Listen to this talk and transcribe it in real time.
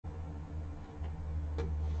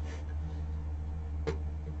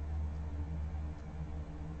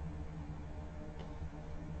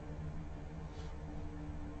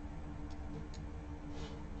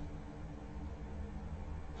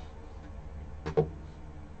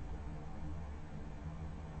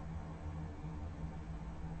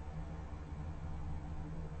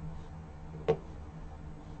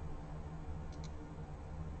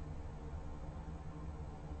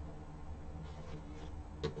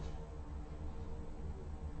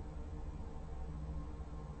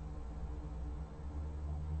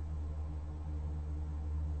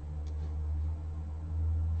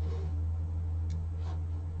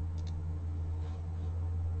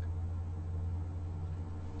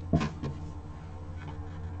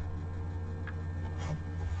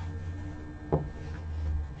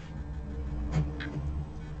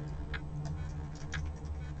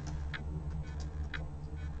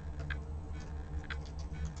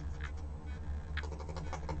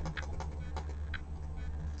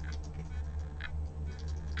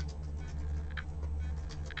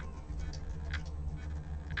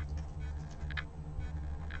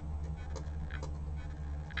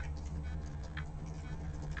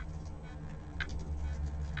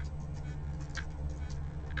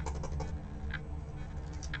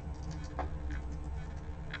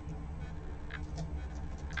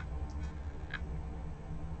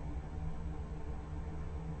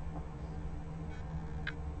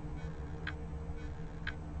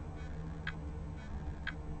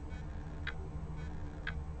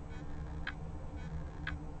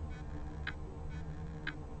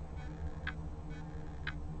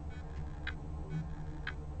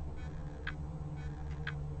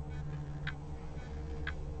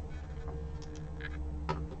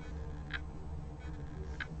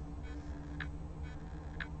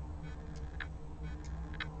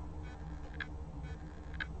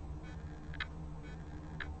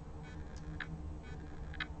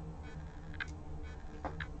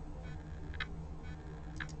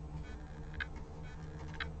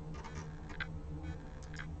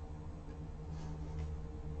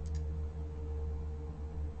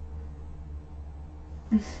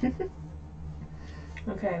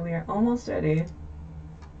Okay, we are almost ready.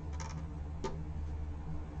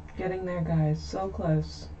 Getting there, guys. So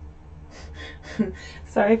close.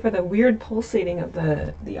 Sorry for the weird pulsating of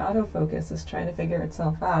the autofocus. Is trying to figure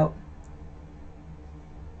itself out.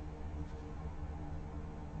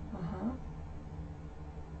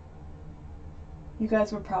 You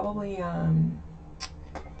guys were probably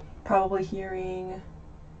hearing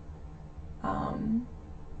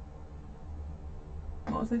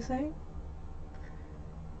what was I saying?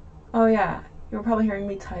 Oh yeah, you were probably hearing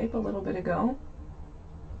me type a little bit ago.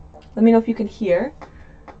 Let me know if you can hear.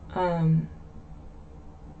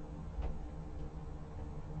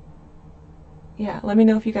 Yeah, let me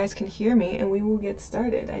know if you guys can hear me, and we will get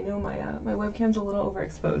started. I know my my webcam's a little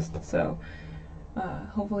overexposed, so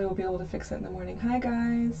hopefully we'll be able to fix it in the morning. Hi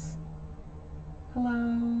guys.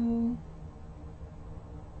 Hello.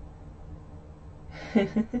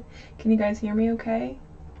 Can you guys hear me okay?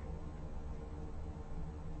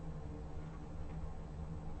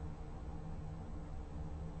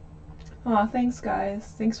 Aw, thanks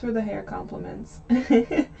guys. Thanks for the hair compliments.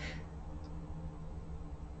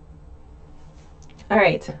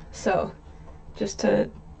 Alright, so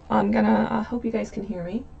I'm gonna hope you guys can hear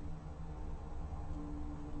me.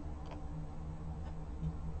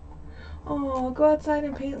 Oh, go outside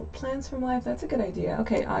and paint plants from life. That's a good idea.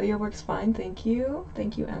 Okay, audio works fine. Thank you.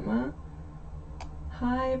 Thank you, Emma.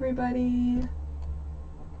 Hi, everybody.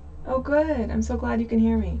 Oh, good. I'm so glad you can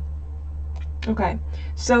hear me. Okay,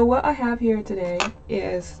 so what I have here today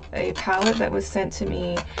is a palette that was sent to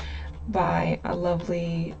me by a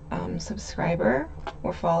lovely subscriber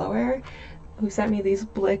or follower who sent me these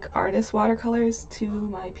Blick Artist Watercolors to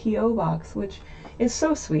my P.O. box, which is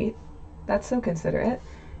so sweet. That's so considerate.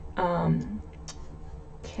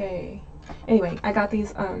 Okay. Anyway, I got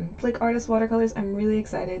these Blick Artist Watercolors. I'm really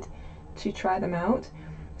excited to try them out.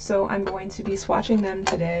 So I'm going to be swatching them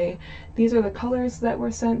today. These are the colors that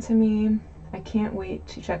were sent to me. I can't wait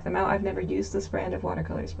to check them out. I've never used this brand of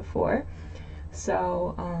watercolors before.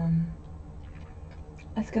 So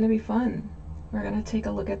it's gonna be fun. We're gonna take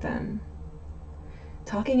a look at them.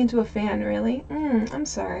 Talking into a fan, really? I'm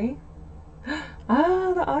sorry.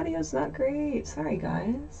 Ah, the audio's not great. Sorry,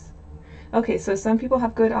 guys. Okay, so some people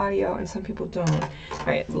have good audio and some people don't. All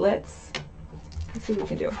right, let's see what we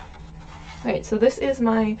can do. All right, so this is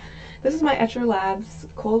my Etcher Labs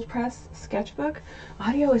cold press sketchbook.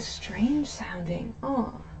 Audio is strange sounding.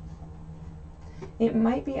 Oh, it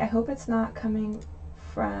might be. I hope it's not coming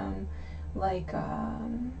from like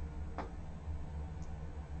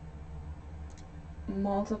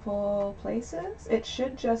multiple places. It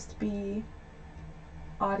should just be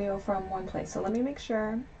audio from one place. So let me make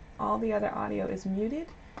sure all the other audio is muted.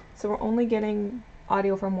 So we're only getting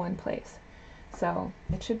audio from one place. So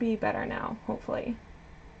it should be better now, hopefully.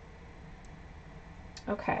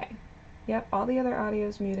 Okay. Yep, all the other audio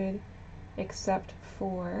is muted except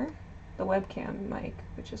for the webcam mic,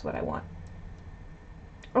 which is what I want.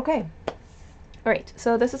 Okay. Alright,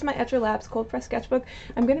 so this is my Etcher Labs cold press sketchbook.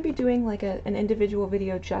 I'm going to be doing like an individual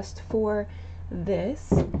video just for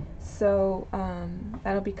this. So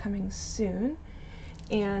that'll be coming soon.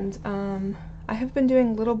 And I have been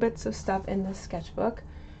doing little bits of stuff in this sketchbook.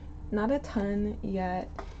 Not a ton yet,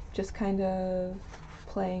 just kind of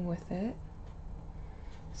playing with it.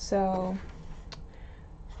 So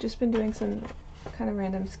just been doing some kind of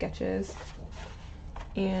random sketches.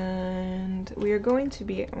 And we are going to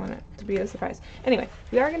be, I want it to be a surprise. Anyway,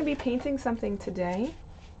 we are going to be painting something today.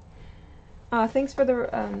 Thanks for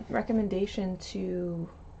the recommendation to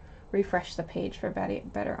refresh the page for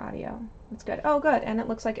better audio. That's good. Oh, good. And it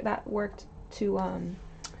looks like that worked to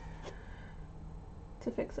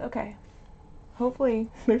fix. Okay. Hopefully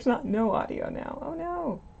there's no audio now. Oh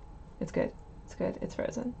no. It's good. It's good. It's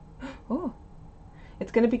frozen. Oh.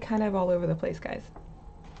 It's going to be kind of all over the place, guys.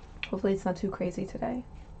 Hopefully it's not too crazy today.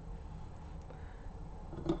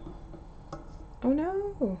 Oh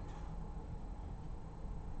no.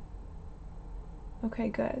 Okay,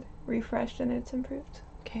 good. Refreshed and it's improved.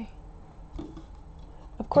 Okay.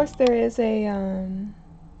 Of course there is a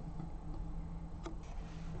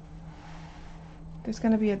there's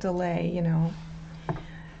going to be a delay, you know.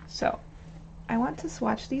 So, I want to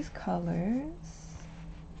swatch these colors.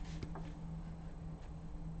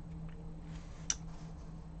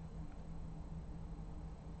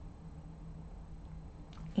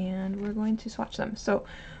 And we're going to swatch them. So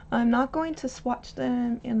I'm not going to swatch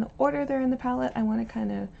them in the order they're in the palette. I want to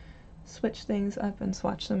kind of switch things up and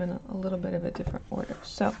swatch them in a little bit of a different order.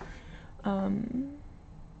 So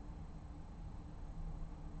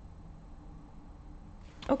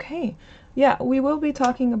okay, yeah, we will be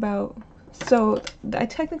talking about So I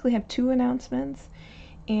technically have 2 announcements,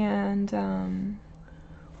 and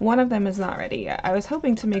one of them is not ready yet. I was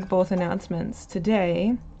hoping to make both announcements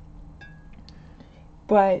today,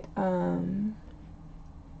 but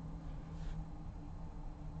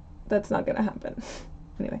that's not gonna happen.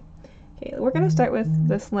 Anyway, okay, we're gonna start with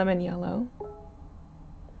this lemon yellow.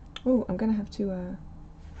 Oh, I'm gonna have to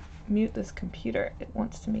mute this computer. It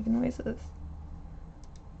wants to make noises.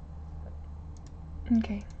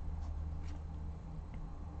 Okay.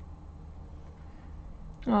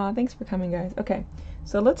 Aw, thanks for coming, guys. Okay,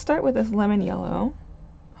 so let's start with this lemon yellow.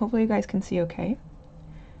 Hopefully you guys can see okay.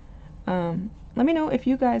 Let me know if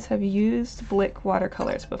you guys have used Blick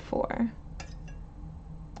watercolors before.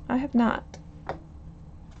 I have not.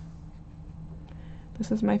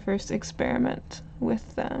 This is my first experiment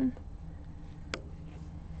with them.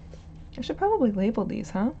 I should probably label these,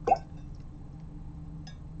 huh?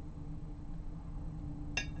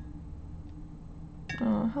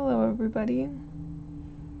 Oh, hello everybody.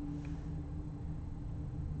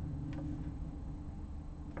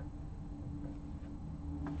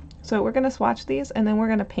 So we're gonna swatch these and then we're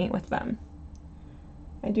gonna paint with them.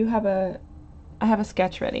 I have a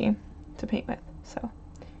sketch ready to paint with, so.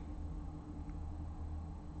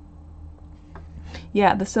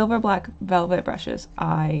 Yeah, the silver black velvet brushes.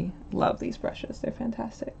 I love these brushes. They're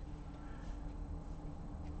fantastic.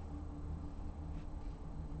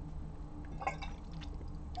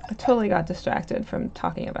 I totally got distracted from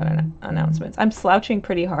talking about announcements. I'm slouching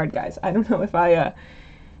pretty hard, guys. I don't know if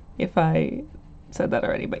I said that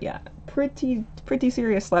already, but yeah, pretty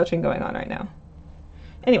serious slouching going on right now.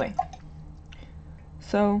 Anyway,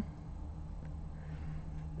 so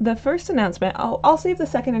the first announcement, I'll save the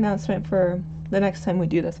second announcement for the next time we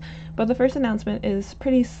do this, but the first announcement is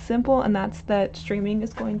pretty simple, and that's that streaming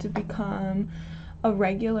is going to become a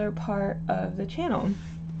regular part of the channel.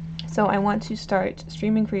 So I want to start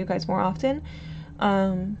streaming for you guys more often.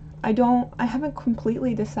 I haven't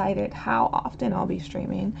completely decided how often I'll be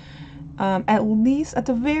streaming. At least, at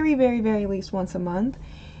the very least once a month,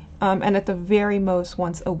 and at the very most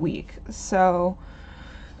once a week. So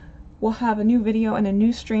we'll have a new video and a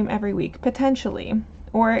new stream every week, potentially.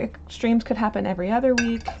 Or streams could happen every other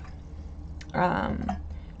week. I'm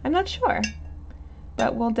not sure.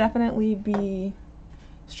 But we'll definitely be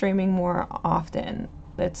streaming more often.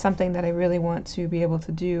 It's something that I really want to be able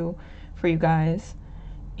to do for you guys.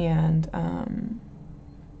 And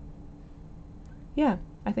yeah,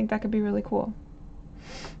 I think that could be really cool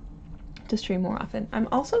to stream more often. I'm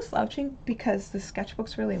also slouching because the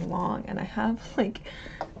sketchbook's really long and I have like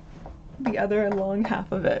the other long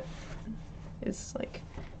half of it is like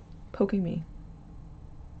poking me.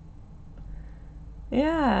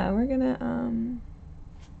 Yeah, we're gonna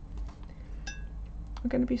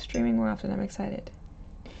be streaming more often. I'm excited.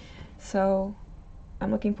 So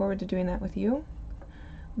I'm looking forward to doing that with you.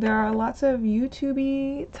 There are lots of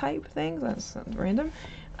YouTube-y type things. That's random.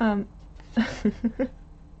 Lots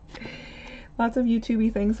of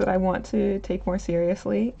YouTube-y things that I want to take more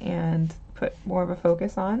seriously and put more of a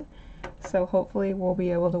focus on. So hopefully we'll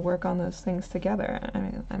be able to work on those things together.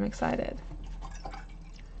 I'm excited.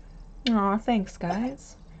 Aw, thanks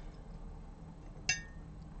guys.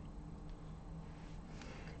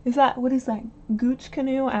 What is that? Gooch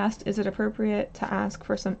Canoe asked, is it appropriate to ask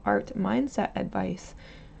for some art mindset advice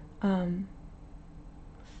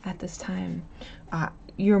at this time?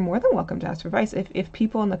 You're more than welcome to ask for advice. If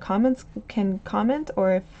people in the comments can comment,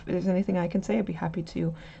 or if there's anything I can say, I'd be happy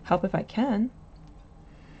to help if I can.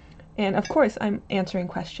 And of course, I'm answering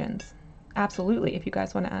questions. Absolutely, if you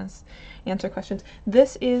guys want to answer questions.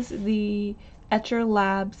 This is the Etcher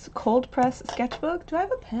Labs Cold Press Sketchbook. Do I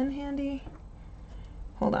have a pen handy?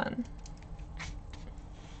 Hold on.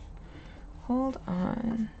 Hold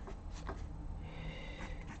on.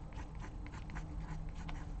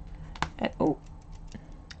 Oh.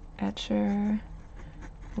 Etcher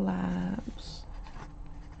Labs.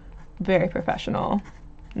 Very professional.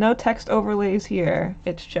 No text overlays here.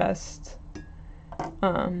 It's just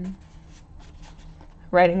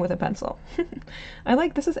writing with a pencil. I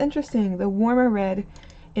like, this is interesting. The warmer red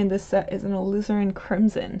in this set is an alizarin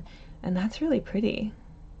crimson, and that's really pretty,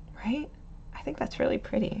 right? I think that's really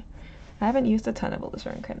pretty. I haven't used a ton of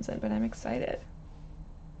alizarin crimson, but I'm excited.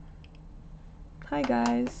 Hi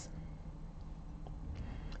guys.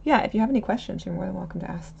 Yeah, if you have any questions, you're more than welcome to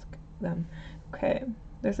ask them. Okay,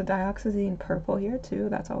 there's a dioxazine purple here too.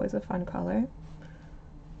 That's always a fun color.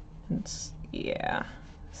 It's, yeah,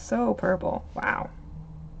 so purple. Wow.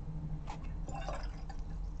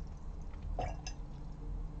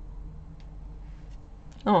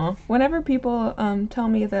 Oh, whenever people tell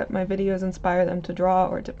me that my videos inspire them to draw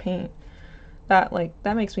or to paint,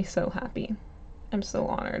 That makes me so happy. I'm so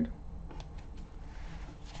honored.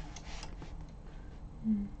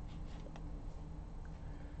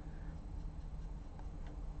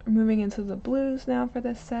 We're moving into the blues now for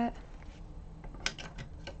this set.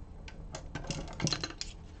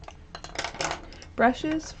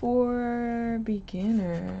 Brushes for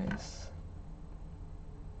beginners.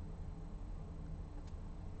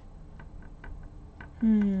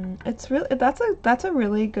 That's a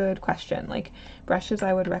really good question. Like, brushes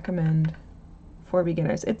I would recommend for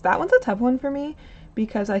beginners. That one's a tough one for me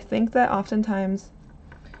because I think that oftentimes,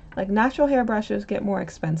 like, natural hair brushes get more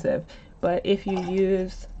expensive, but if you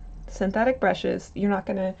use synthetic brushes,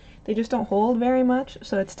 they just don't hold very much,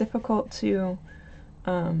 so it's difficult to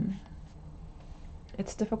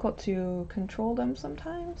control them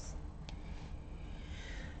sometimes.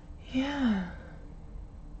 Yeah.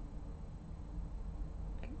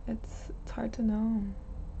 It's hard to know.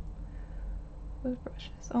 With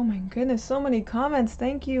brushes. Oh my goodness, so many comments.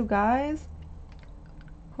 Thank you, guys.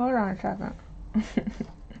 Hold on a second.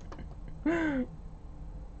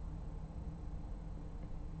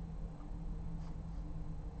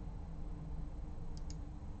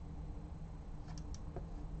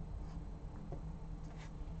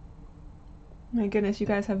 My goodness, you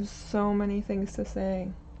guys have so many things to say.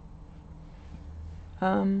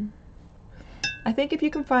 I think if you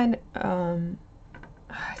can find,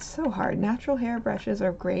 it's so hard. Natural hair brushes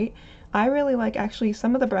are great. I really like actually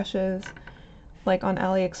some of the brushes like on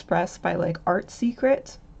AliExpress by like Art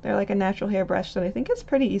Secret. They're like a natural hair brush that I think is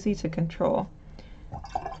pretty easy to control.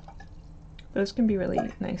 Those can be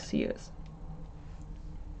really nice to use.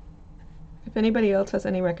 If anybody else has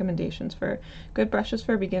any recommendations for good brushes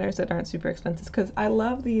for beginners that aren't super expensive, because I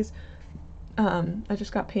love these. I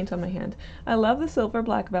just got paint on my hand. I love the silver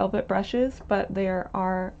black velvet brushes, but they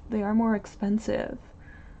are more expensive.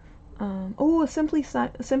 Oh, Simply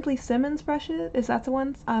Simmons brushes. Is that the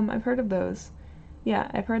ones? I've heard of those.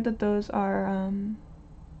 Yeah, I've heard that those are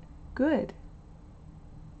good.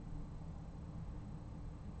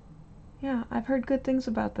 Yeah, I've heard good things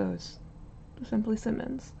about those. Simply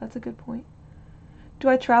Simmons. That's a good point. Do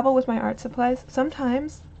I travel with my art supplies?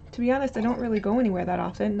 Sometimes. To be honest, I don't really go anywhere that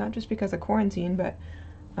often, not just because of quarantine, but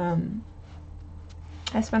I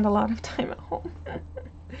spend a lot of time at home.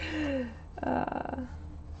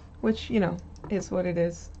 Which, you know, is what it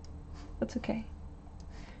is. That's okay.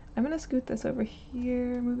 I'm gonna scoot this over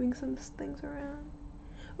here, moving some things around.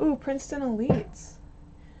 Ooh, Princeton Elites.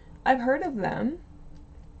 I've heard of them.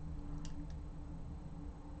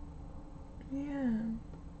 Yeah.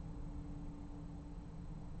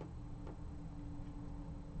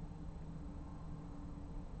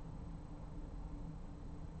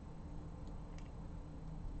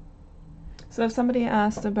 So if somebody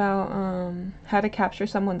asked about how to capture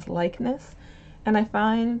someone's likeness, and I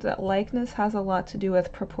find that likeness has a lot to do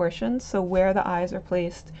with proportions, so where the eyes are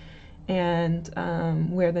placed and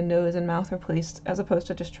where the nose and mouth are placed, as opposed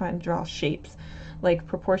to just trying to draw shapes. Like,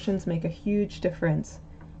 proportions make a huge difference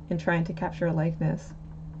in trying to capture a likeness.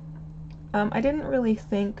 I didn't really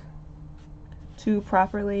think too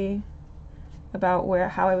properly about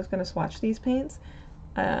how I was going to swatch these paints,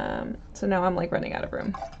 so now I'm like running out of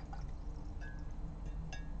room.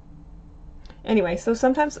 Anyway, so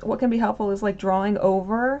sometimes what can be helpful is like drawing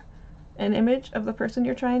over an image of the person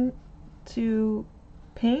you're trying to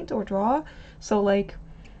paint or draw. So like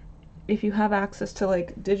if you have access to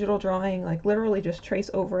like digital drawing, like literally just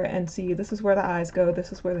trace over it and see this is where the eyes go,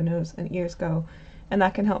 this is where the nose and ears go, and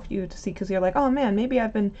that can help you to see, because you're like, oh man, maybe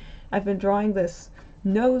I've been drawing this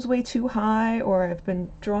nose way too high, or I've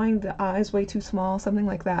been drawing the eyes way too small, something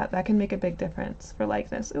like that. That can make a big difference for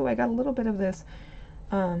likeness. Ooh, I got a little bit of this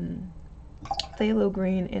phthalo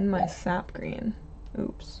green in my sap green.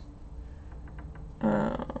 Oops.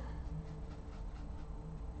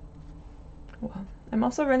 Well, I'm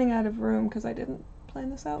also running out of room because I didn't plan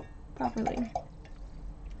this out properly.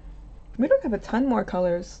 We don't have a ton more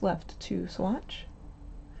colors left to swatch.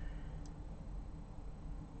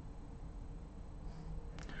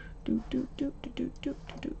 Do do do do do do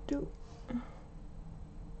do do.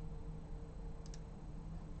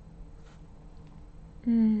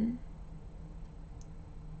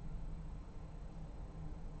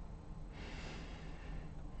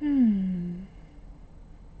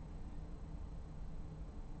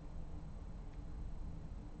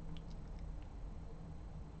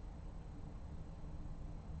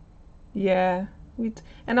 Yeah,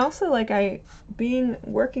 and also like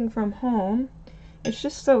working from home, it's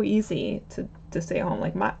just so easy to stay home.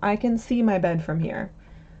 Like I can see my bed from here,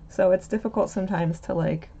 so it's difficult sometimes to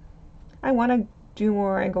like, I want to do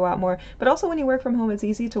more and go out more, but also when you work from home, it's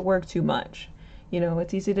easy to work too much. You know,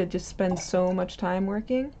 it's easy to just spend so much time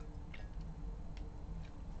working.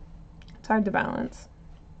 It's hard to balance.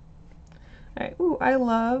 All right, ooh, I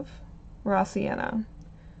love raw sienna.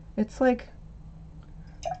 It's like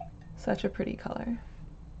such a pretty color.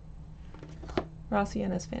 Raw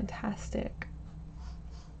sienna is fantastic.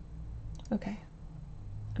 Okay,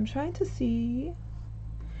 I'm trying to see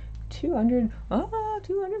 200,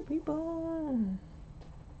 200 people.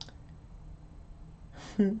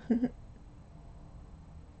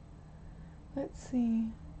 Let's see.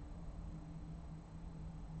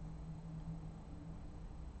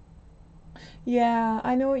 Yeah,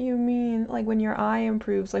 I know what you mean. Like when your eye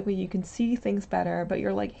improves, like when you can see things better, but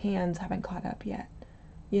your like hands haven't caught up yet,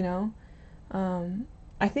 you know?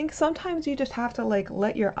 I think sometimes you just have to like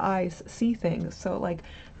let your eyes see things. So like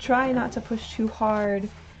try not to push too hard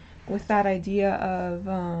with that idea of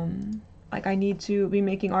like I need to be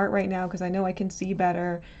making art right now because I know I can see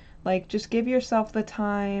better. Like just give yourself the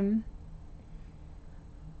time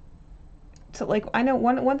to like, I know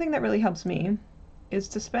one thing that really helps me is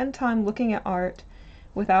to spend time looking at art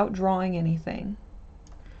without drawing anything,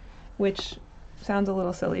 which sounds a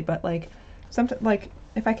little silly, but like sometimes, like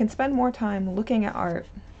if I can spend more time looking at art,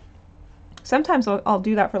 sometimes I'll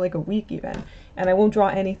do that for like a week even, and I won't draw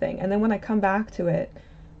anything, and then when I come back to it,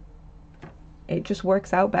 it just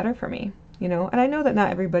works out better for me, you know? And I know that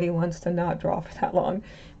not everybody wants to not draw for that long,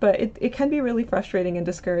 but it can be really frustrating and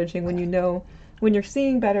discouraging when you know, when you're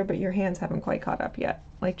seeing better but your hands haven't quite caught up yet.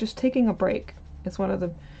 Like just taking a break is one of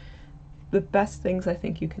the best things I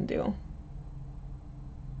think you can do.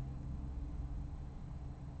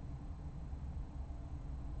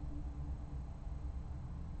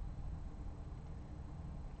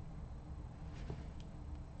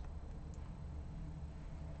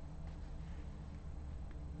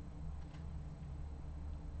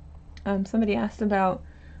 Somebody asked about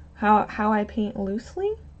how I paint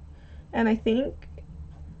loosely, and I think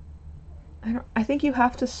you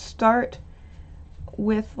have to start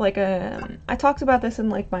with like I talked about this in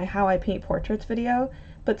like my how I paint portraits video,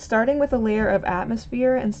 but starting with a layer of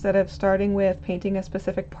atmosphere instead of starting with painting a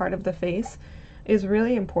specific part of the face is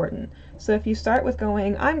really important. So if you start with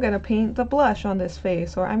going, I'm going to paint the blush on this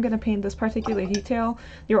face, or I'm going to paint this particular detail,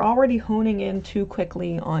 you're already honing in too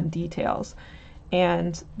quickly on details.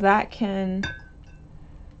 And that can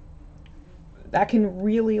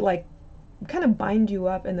really like kind of bind you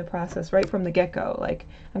up in the process right from the get-go. Like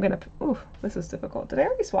I'm gonna, ooh, this is difficult. Did I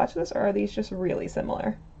already swatch this, or are these just really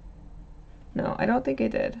similar? No, I don't think I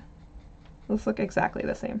did. Those look exactly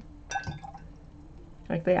the same.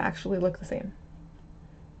 Like they actually look the same.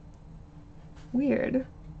 Weird.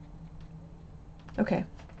 Okay.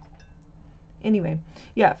 Anyway,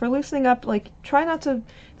 yeah, for loosening up, like try not to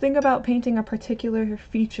think about painting a particular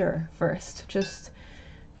feature first. Just,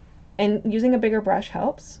 and using a bigger brush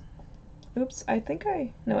helps. Oops, I think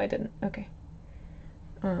no, I didn't. Okay.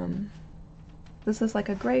 This is like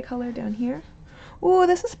a gray color down here. Ooh,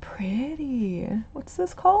 this is pretty. What's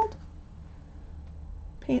this called?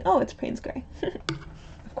 Oh, it's Payne's Gray.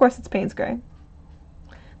 Of course it's Payne's Gray.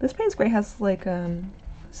 This Payne's Gray has like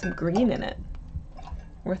some green in it.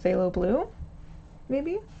 Or phthalo blue,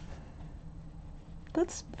 maybe?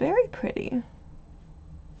 That's very pretty.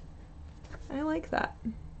 I like that.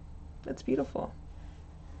 That's beautiful.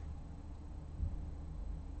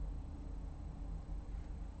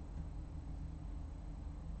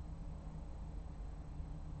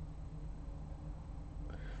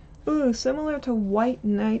 Ooh, similar to White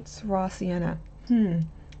Knight's Raw Sienna.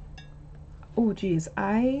 Oh, geez,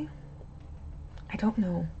 I don't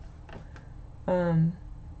know.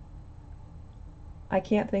 I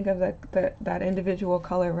can't think of that individual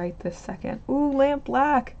color right this second. Ooh, Lamp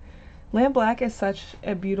Black. Lamp Black is such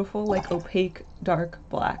a beautiful, like, opaque, dark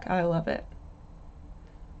black. I love it.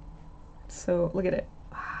 So, look at it.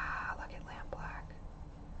 Ah, look at Lamp Black.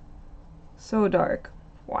 So dark.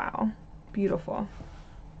 Wow. Beautiful.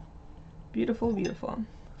 Beautiful, beautiful.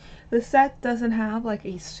 The set doesn't have, like,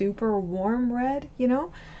 a super warm red, you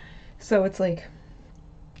know? So it's, like,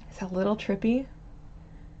 it's a little trippy.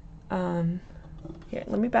 Here,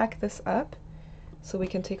 let me back this up so we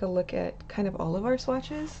can take a look at kind of all of our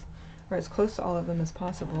swatches, or as close to all of them as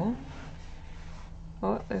possible.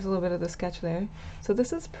 Oh, there's a little bit of the sketch there. So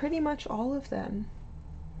this is pretty much all of them.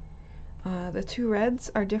 The two reds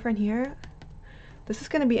are different here. This is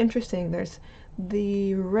going to be interesting.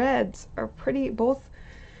 The reds are pretty, both,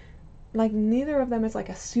 like neither of them is like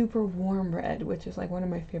a super warm red, which is like one of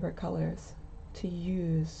my favorite colors to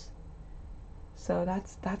use. So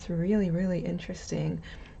that's really, really interesting.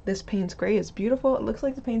 This Payne's Gray is beautiful. It looks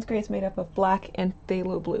like the Payne's Gray is made up of black and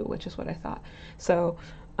phthalo blue, which is what I thought. So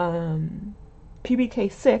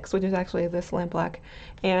PBK6, which is actually this lampblack,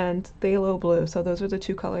 and phthalo blue. So those are the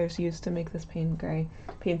two colors used to make this Payne's Gray.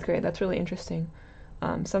 That's really interesting.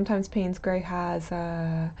 Sometimes Payne's Gray has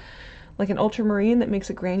like an ultramarine that makes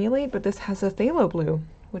it granulate, but this has a phthalo blue,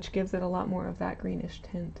 which gives it a lot more of that greenish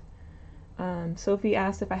tint. Sophie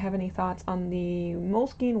asked if I have any thoughts on the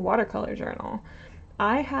Moleskine watercolor journal.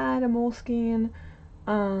 I had a Moleskine,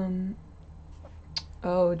 oh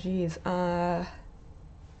geez, a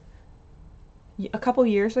couple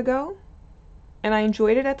years ago, and I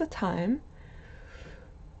enjoyed it at the time.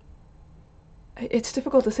 It's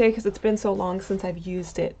difficult to say because it's been so long since I've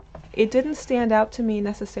used it. It didn't stand out to me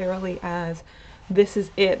necessarily as this is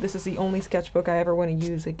it, this is the only sketchbook I ever want to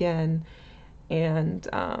use again, and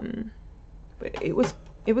but it was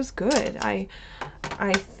good. I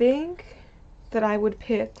think that I would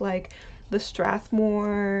pick like the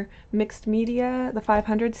Strathmore mixed media, the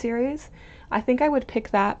 500 series. I think I would pick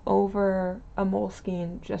that over a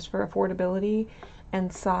Moleskine just for affordability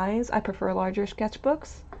and size. I prefer larger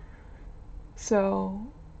sketchbooks. So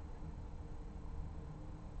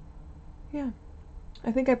yeah,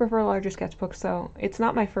 I think I prefer larger sketchbooks, so it's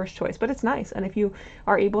not my first choice, but it's nice. And if you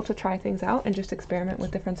are able to try things out and just experiment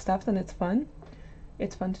with different stuff, then it's fun.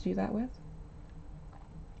 It's fun to do that with.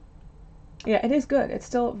 Yeah, it is good. It's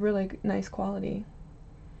still really nice quality.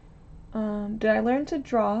 Did I learn to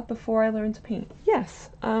draw before I learned to paint? Yes.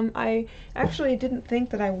 I actually didn't think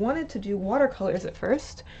that I wanted to do watercolors at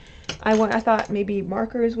first. I thought maybe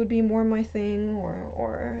markers would be more my thing,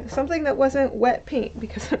 or something that wasn't wet paint,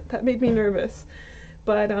 because that made me nervous.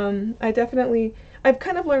 But I've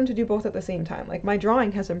kind of learned to do both at the same time. Like, my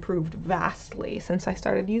drawing has improved vastly since I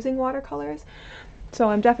started using watercolors, so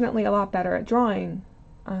I'm definitely a lot better at drawing,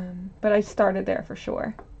 but I started there for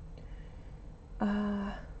sure.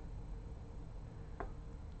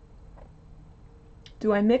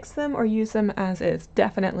 Do I mix them or use them as is?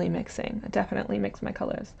 Definitely mixing. I definitely mix my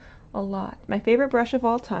colors a lot. My favorite brush of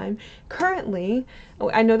all time, currently,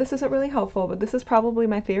 I know this isn't really helpful, but this is probably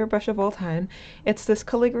my favorite brush of all time. It's this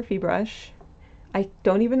calligraphy brush. I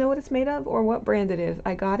don't even know what it's made of or what brand it is.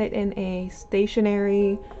 I got it in a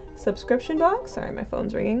stationery subscription box. Sorry, my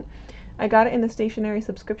phone's ringing. I got it in the stationery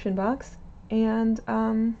subscription box, and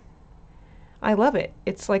I love it.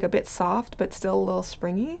 It's like a bit soft, but still a little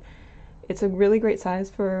springy. It's a really great size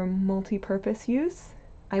for multi-purpose use.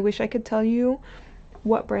 I wish I could tell you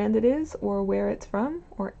what brand it is or where it's from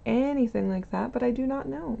or anything like that, but I do not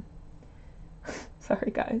know.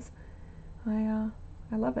 Sorry guys. I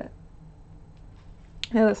love it.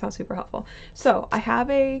 No, that's not super helpful. So I have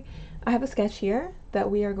a sketch here that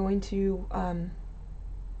we are going to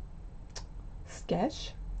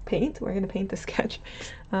paint. We're going to paint the sketch.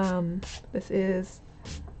 This is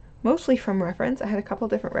mostly from reference. I had a couple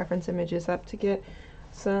different reference images up to get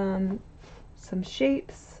some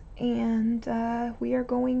shapes, and we are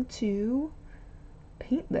going to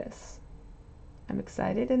paint this. I'm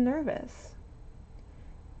excited and nervous.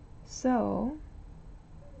 So,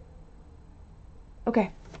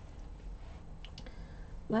 okay.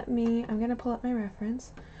 I'm gonna pull up my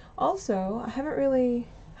reference. Also,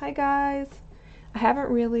 hi guys. I haven't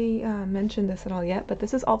really mentioned this at all yet, but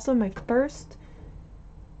this is also my first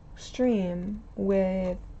stream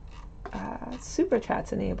with super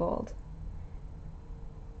chats enabled.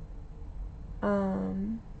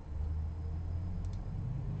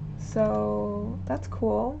 So that's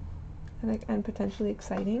cool and potentially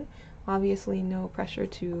exciting. Obviously no pressure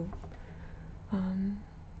to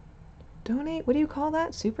donate. What do you call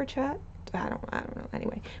that? Super chat? I don't know.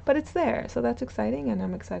 Anyway, but it's there, so that's exciting, and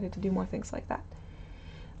I'm excited to do more things like that.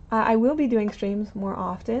 I will be doing streams more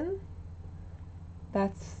often.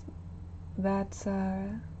 That's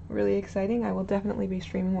really exciting. I will definitely be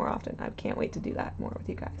streaming more often. I can't wait to do that more with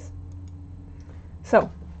you guys.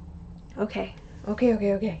 So, okay.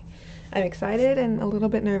 I'm excited and a little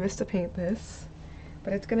bit nervous to paint this,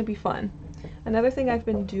 but it's gonna be fun. Another thing I've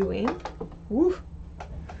been doing,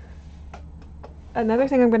 Another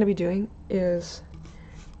thing I'm going to be doing is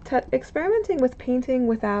experimenting with painting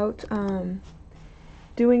without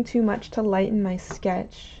doing too much to lighten my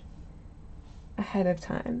sketch ahead of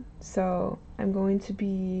time. So I'm going to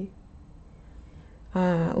be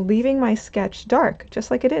leaving my sketch dark,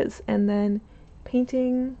 just like it is, and then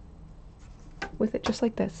painting with it just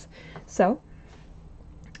like this. So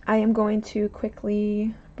I am going to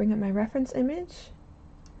quickly bring up my reference image,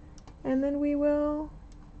 and then we will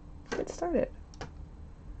get started.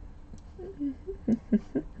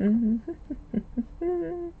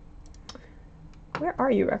 Where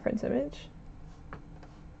are you, reference image?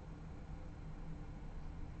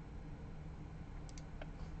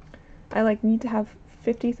 I need to have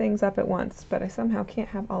 50 things up at once, but I somehow can't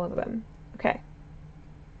have all of them. Okay.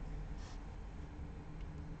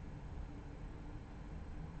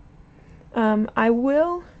 I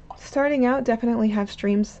will, starting out, definitely have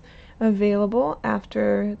streams available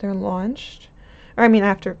after they're launched, or I mean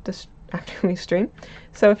after we stream.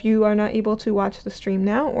 So if you are not able to watch the stream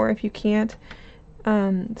now, or if you can't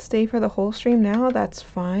stay for the whole stream now, that's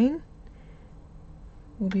fine.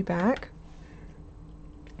 We'll be back.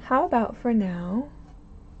 How about for now,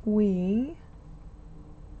 we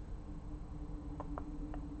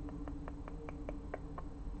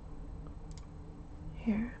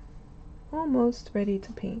here, almost ready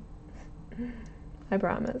to paint. I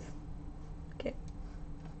promise. Okay.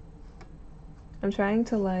 I'm trying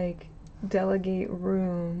to like delegate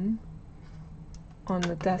room on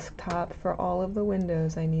the desktop for all of the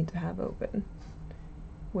windows I need to have open,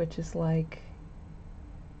 which is like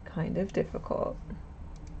kind of difficult.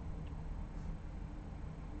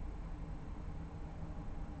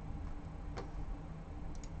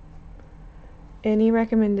 Any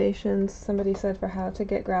recommendations, somebody said, for how to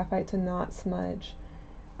get graphite to not smudge?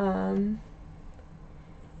 I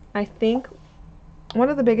think one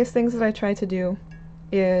of the biggest things that I try to do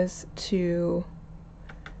is to,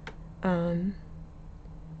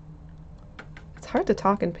 it's hard to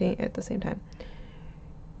talk and paint at the same time.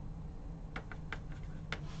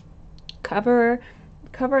 Cover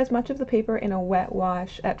as much of the paper in a wet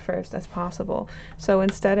wash at first as possible. So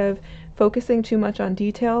instead of focusing too much on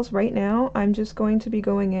details right now, I'm just going to be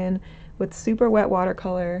going in with super wet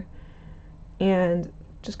watercolor and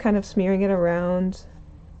just kind of smearing it around,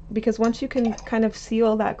 because once you can kind of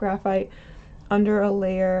seal that graphite under a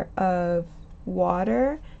layer of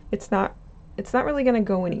water, it's not really going to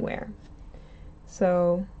go anywhere.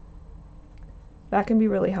 So that can be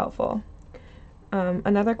really helpful.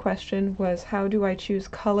 Another question was, how do I choose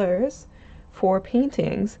colors for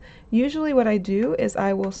paintings? Usually what I do is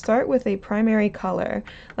I will start with a primary color,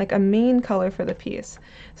 like a main color for the piece.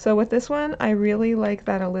 So with this one, I really like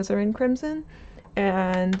that alizarin crimson,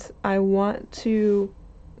 and I want to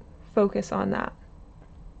focus on that.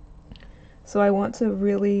 So I want to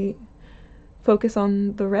really focus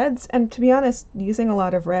on the reds, and to be honest, using a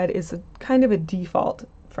lot of red is kind of a default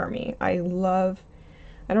for me.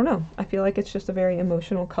 I don't know, I feel like it's just a very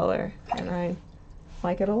emotional color, and I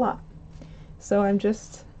like it a lot. So I'm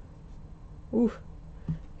just, ooh,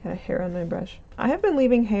 got hair on my brush. I have been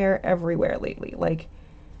leaving hair everywhere lately, like,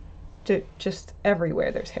 just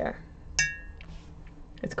everywhere there's hair.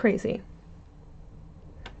 It's crazy.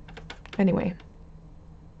 Anyway.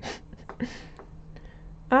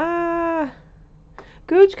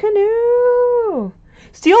 Gooch Canoe!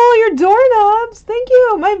 Steal all your doorknobs! Thank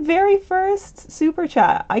you! My very first super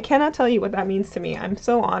chat. I cannot tell you what that means to me. I'm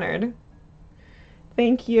so honored.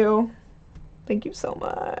 Thank you. Thank you so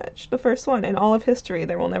much. The first one in all of history.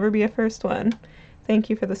 There will never be a first one. Thank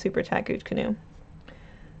you for the super chat, Gooch Canoe.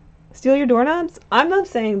 Steal your doorknobs? I'm not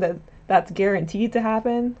saying that that's guaranteed to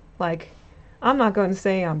happen. Like, I'm not going to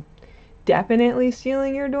say I'm definitely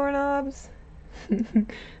stealing your doorknobs.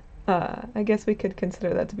 I guess we could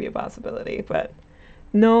consider that to be a possibility, but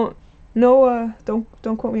no,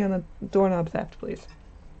 don't quote me on the doorknob theft, please.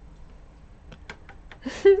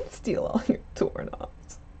 Steal all your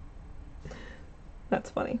doorknobs. That's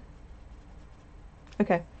funny.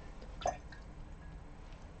 Okay.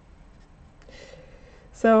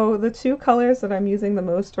 So the two colors that I'm using the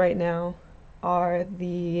most right now are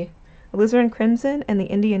the alizarin crimson and the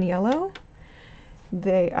Indian yellow.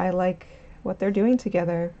 I like what they're doing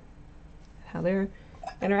together, how they're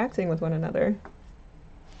interacting with one another.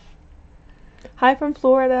 Hi from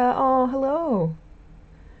Florida. Oh, hello.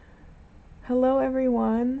 Hello,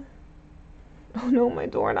 everyone. Oh no, my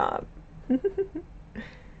doorknob.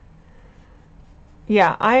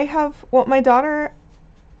 Yeah, well, my daughter,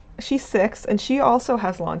 she's 6, and she also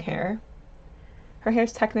has long hair. Her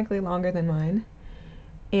hair's technically longer than mine.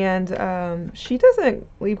 And she doesn't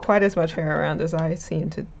leave quite as much hair around as I seem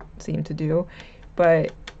to do.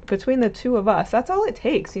 But between the two of us, that's all it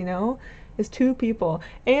takes, you know, is 2 people.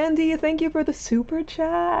 Andy, thank you for the super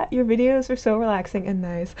chat. Your videos are so relaxing and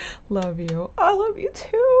nice. Love you. I love you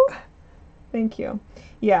too. Thank you.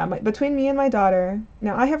 Yeah, between me and my daughter,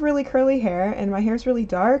 now I have really curly hair and my hair's really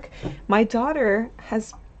dark. My daughter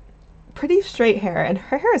has pretty straight hair and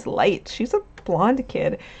her hair is light. She's a blonde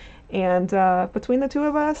kid. And between the two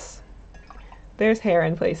of us, there's hair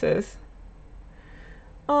in places.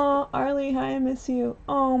 Oh, Arlie, hi, I miss you.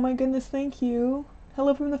 Oh my goodness, thank you.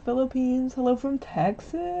 Hello from the Philippines. Hello from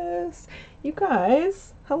Texas. You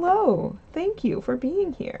guys, hello. Thank you for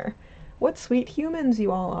being here. What sweet humans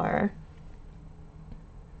you all are.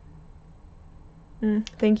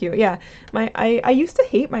 Thank you. Yeah, I used to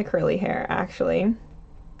hate my curly hair, actually.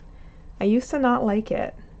 I used to not like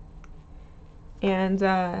it. And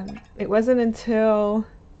it wasn't until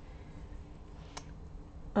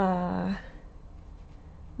my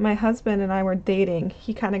husband and I were dating,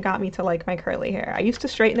 he kind of got me to like my curly hair. I used to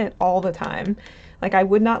straighten it all the time. Like, I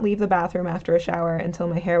would not leave the bathroom after a shower until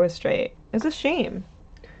my hair was straight. It's a shame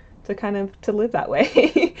to kind of to live that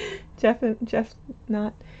way. Jeff's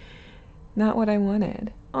not what I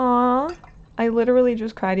wanted. Aw, I literally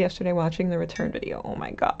just cried yesterday watching the return video. Oh my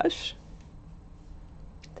gosh.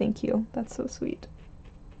 Thank you. That's so sweet.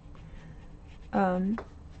 Okay,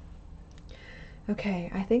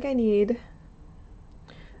 I think I need...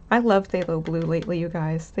 I love phthalo blue lately, you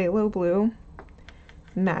guys. Phthalo blue,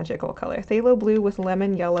 magical color. Phthalo blue with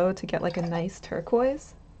lemon yellow to get like a nice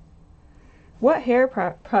turquoise. What hair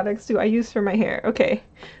products do I use for my hair? Okay,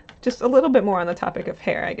 just a little bit more on the topic of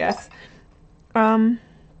hair, I guess. Yeah,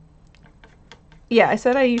 I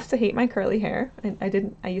said I used to hate my curly hair.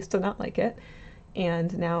 I used to not like it,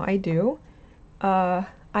 and now I do. I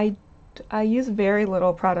use very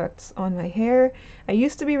little products on my hair. I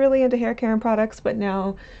used to be really into hair care and products, but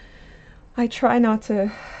now I try not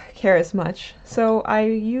to care as much. So I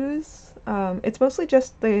use, it's mostly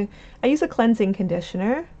just I use a cleansing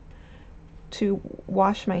conditioner to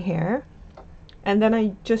wash my hair, and then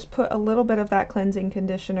I just put a little bit of that cleansing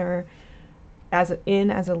conditioner as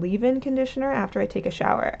a leave-in conditioner after I take a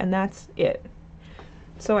shower, and that's it.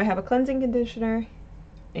 So I have a cleansing conditioner,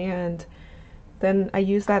 and then I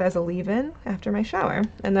use that as a leave-in after my shower,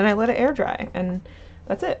 and then I let it air dry, and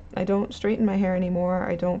that's it. I don't straighten my hair anymore.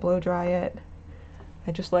 I don't blow dry it.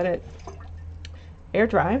 I just let it air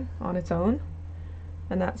dry on its own,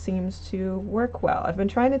 and that seems to work well. I've been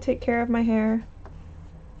trying to take care of my hair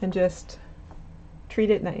and just treat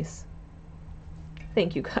it nice.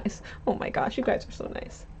 Thank you guys. Oh my gosh, you guys are so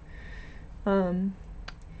nice. I'm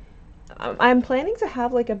planning to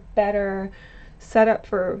have like a better setup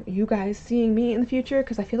for you guys seeing me in the future,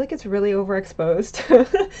 because I feel like it's really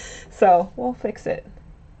overexposed. So we'll fix it.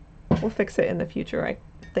 We'll fix it in the future. I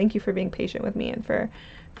thank you for being patient with me and for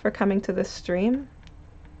coming to this stream.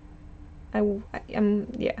 Yeah,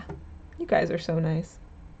 you guys are so nice.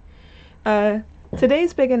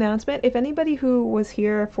 Today's big announcement, if anybody who was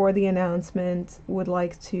here for the announcement would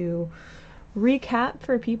like to recap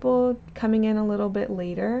for people coming in a little bit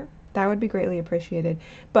later, that would be greatly appreciated.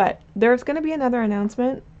 But there's going to be another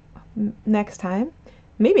announcement next time,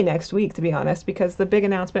 maybe next week, to be honest, because the big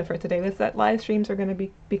announcement for today was that live streams are going to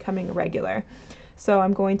be becoming regular. So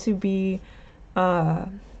I'm going to be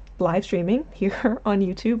live streaming here on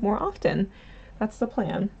YouTube more often. That's the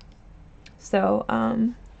plan. So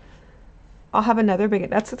I'll have another big,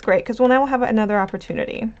 that's great, because now we'll have another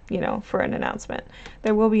opportunity, you know, for an announcement.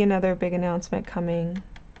 There will be another big announcement coming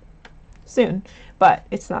soon, but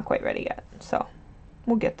it's not quite ready yet, so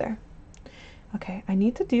we'll get there. Okay, I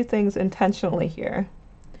need to do things intentionally here,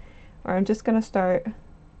 or I'm just gonna start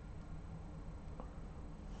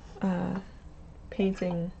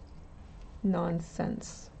painting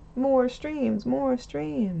nonsense. More streams, more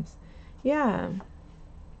streams. Yeah,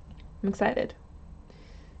 I'm excited.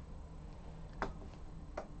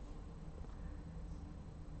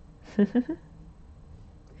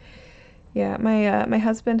 Yeah, my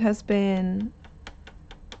husband has been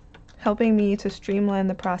helping me to streamline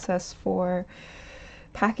the process for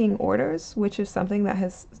packing orders, which is something that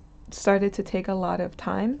has started to take a lot of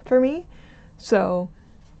time for me. So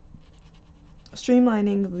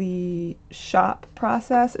streamlining the shop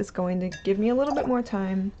process is going to give me a little bit more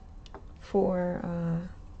time for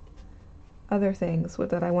other things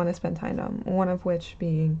that I want to spend time on, one of which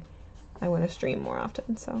being I want to stream more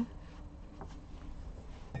often, so,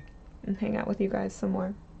 and hang out with you guys some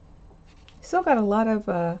more. Still got a lot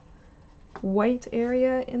of white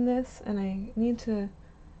area in this, and I need to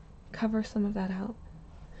cover some of that out.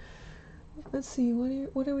 Let's see,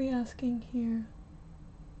 what are we asking here?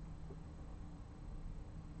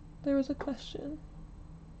 There was a question.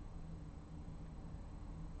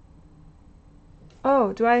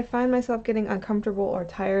 Oh, do I find myself getting uncomfortable or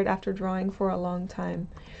tired after drawing for a long time?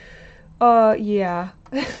 Yeah.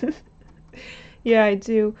 Yeah, I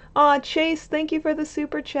do. Aw, Chase, thank you for the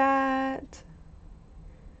super chat.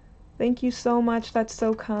 Thank you so much. That's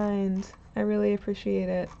so kind. I really appreciate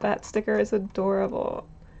it. That sticker is adorable.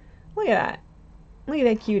 Look at that. Look at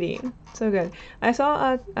that cutie. So good. I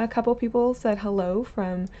saw a couple people said hello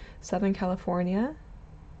from Southern California.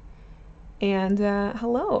 And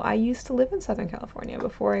hello, I used to live in Southern California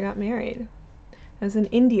before I got married. I was in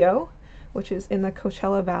Indio, which is in the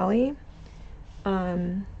Coachella Valley.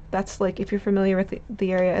 That's like, if you're familiar with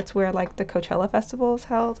the area, it's where like the Coachella Festival is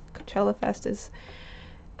held. Coachella Fest is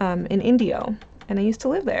in Indio, and I used to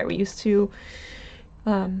live there. We used to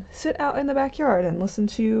sit out in the backyard and listen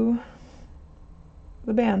to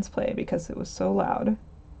the bands play because it was so loud.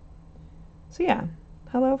 So yeah,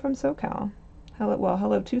 hello from SoCal. Hello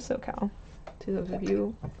to SoCal, to those of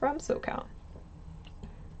you from SoCal.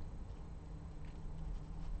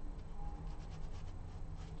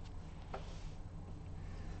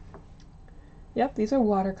 Yep, these are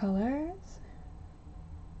watercolors.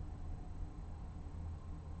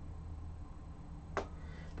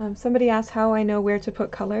 Somebody asked how I know where to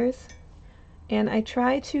put colors, and I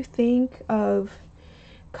try to think of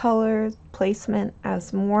color placement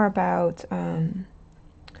as more about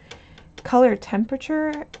color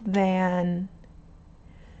temperature than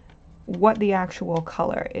what the actual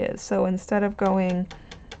color is. So instead of going,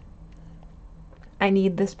 I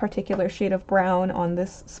need this particular shade of brown on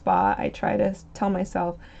this spot, I try to tell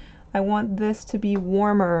myself, I want this to be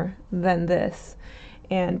warmer than this.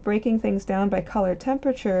 And breaking things down by color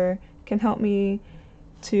temperature can help me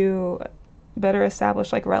to better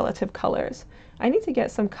establish like relative colors. I need to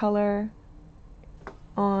get some color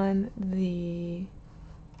on the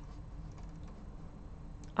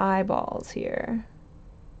eyeballs here.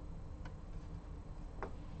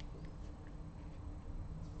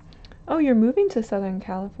 Oh, you're moving to Southern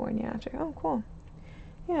California after. Oh, cool.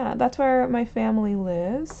 Yeah, that's where my family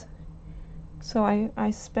lives. So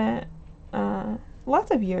I spent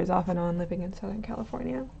lots of years off and on living in Southern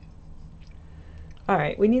California. All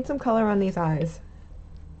right, we need some color on these eyes.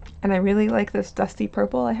 And I really like this dusty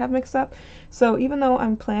purple I have mixed up. So even though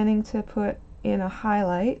I'm planning to put in a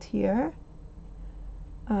highlight here,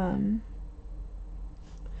 I'm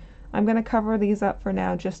going to cover these up for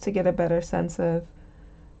now just to get a better sense of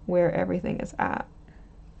where everything is at.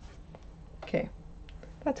 Okay,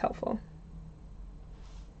 that's helpful.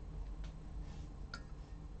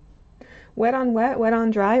 Wet on wet, wet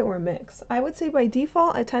on dry, or mix? I would say by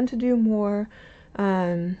default I tend to do more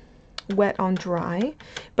wet on dry,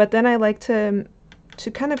 but then I like to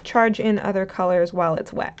kind of charge in other colors while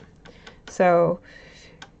it's wet. So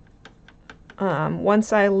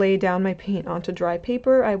once I lay down my paint onto dry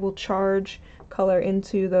paper, I will charge color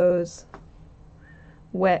into those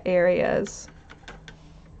wet areas.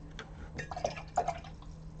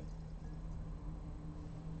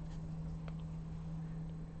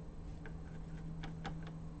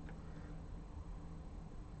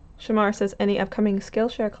 Shamar says, any upcoming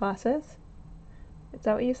Skillshare classes? Is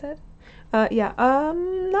that what you said? Yeah,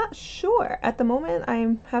 not sure. At the moment,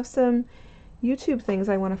 I have some YouTube things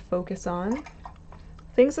I want to focus on.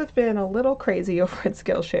 Things have been a little crazy over at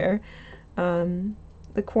Skillshare.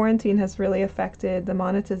 The quarantine has really affected the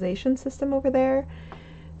monetization system over there.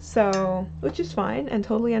 So, which is fine and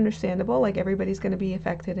totally understandable. Like, everybody's going to be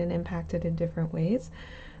affected and impacted in different ways.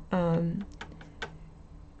 I'm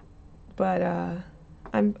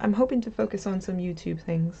hoping to focus on some YouTube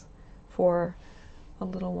things for a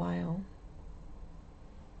little while.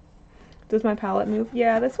 Does my palette move?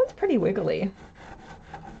 Yeah, this one's pretty wiggly.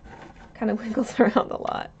 Kind of wiggles around a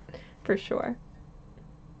lot, for sure.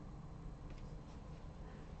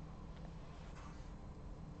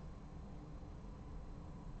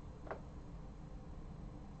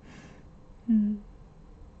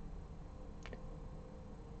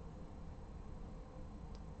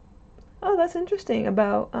 Oh, that's interesting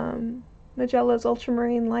about Magella's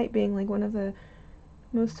ultramarine light being like one of the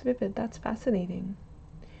most vivid. That's fascinating.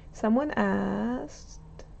 Someone asked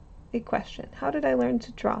a question. How did I learn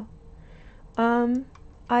to draw?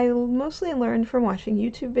 I mostly learned from watching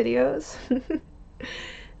YouTube videos.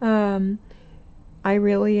 I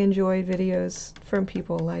really enjoyed videos from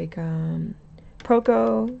people like Stan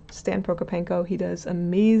Prokopenko. He does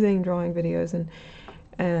amazing drawing videos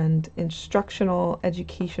and instructional,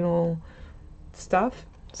 educational stuff.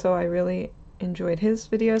 So I really enjoyed his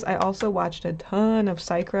videos. I also watched a ton of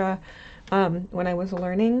Psychra when I was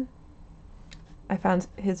learning. I found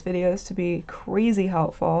his videos to be crazy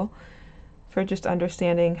helpful for just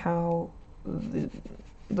understanding how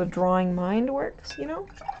the drawing mind works, you know?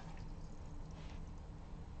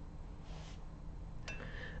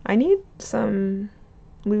 I need some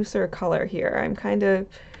looser color here. I'm kind of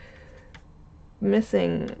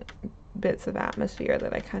missing bits of atmosphere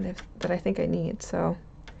that I think I need, so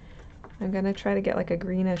I'm gonna try to get like a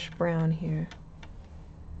greenish brown here.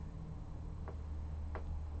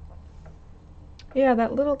 Yeah,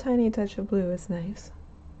 that little tiny touch of blue is nice.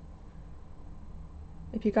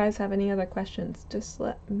 If you guys have any other questions, just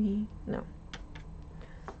let me know.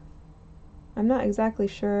 I'm not exactly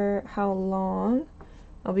sure how long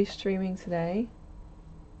I'll be streaming today.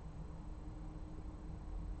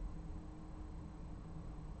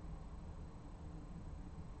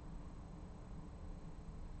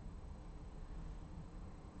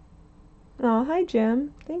 Oh, hi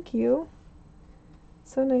Jim. Thank you.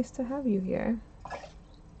 So nice to have you here.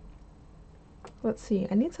 Let's see.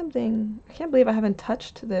 I need something. I can't believe I haven't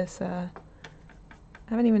touched this. I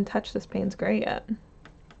haven't even touched this Payne's Gray yet.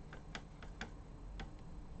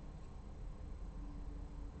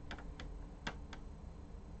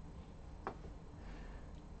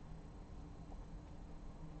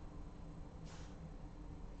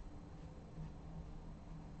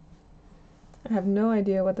 I have no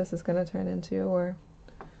idea what this is going to turn into or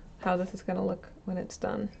how this is going to look when it's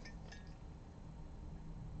done.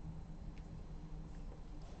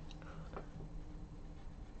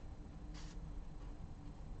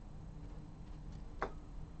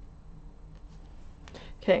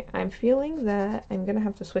 Okay, I'm feeling that I'm going to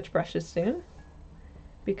have to switch brushes soon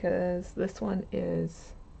because this one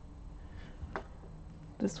is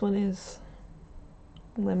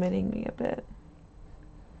limiting me a bit.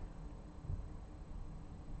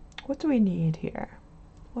 What do we need here?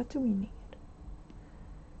 What do we need?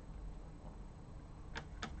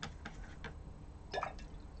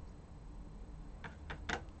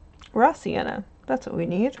 Raw sienna. That's what we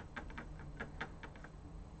need.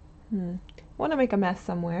 I want to make a mess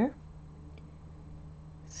somewhere.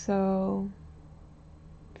 So,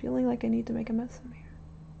 feeling like I need to make a mess somewhere.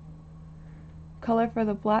 Color for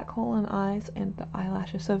the black hole in eyes and the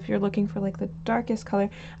eyelashes. So if you're looking for like the darkest color,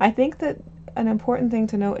 I think that an important thing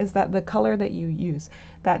to note is that the color that you use,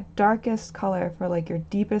 that darkest color for like your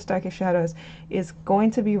deepest, darkest shadows is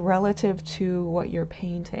going to be relative to what you're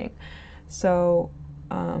painting. So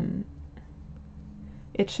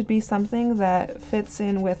it should be something that fits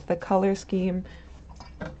in with the color scheme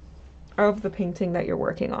of the painting that you're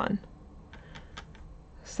working on.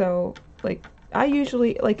 So like I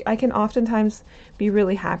usually, like, I can oftentimes be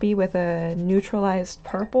really happy with a neutralized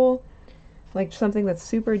purple, like something that's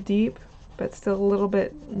super deep, but still a little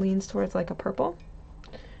bit leans towards like a purple.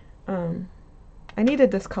 I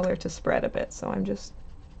needed this color to spread a bit, so I'm just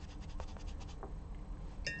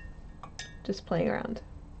playing around.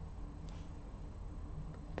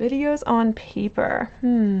 Videos on paper. I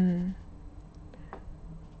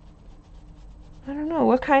don't know.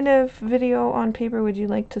 What kind of video on paper would you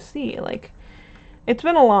like to see? Like, it's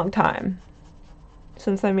been a long time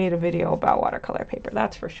since I made a video about watercolor paper,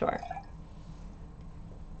 that's for sure.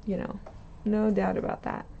 You know, no doubt about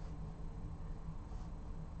that.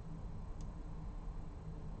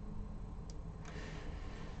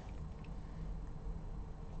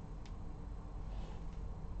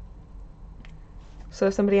 So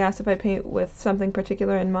if somebody asks if I paint with something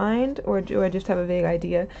particular in mind, or do I just have a vague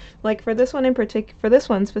idea? Like for this one in particular, for this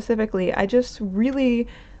one specifically, I just really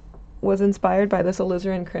was inspired by this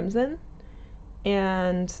alizarin crimson,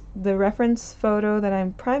 and the reference photo that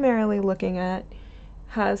I'm primarily looking at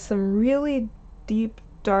has some really deep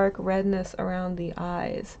dark redness around the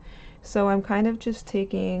eyes, so I'm kind of just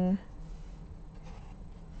taking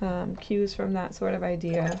cues from that sort of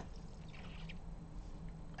idea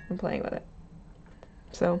and playing with it.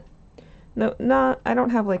 So no, I don't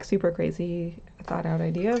have like super crazy thought out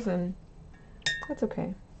ideas, and that's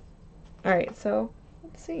okay. Alright, so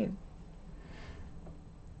let's see.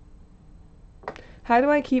 How do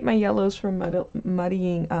I keep my yellows from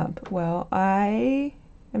muddying up? Well, I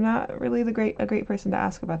am not really a great person to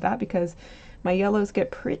ask about that because my yellows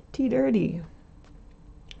get pretty dirty.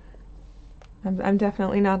 I'm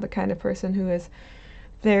definitely not the kind of person who is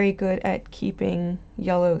very good at keeping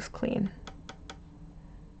yellows clean.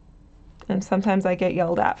 And sometimes I get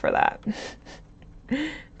yelled at for that,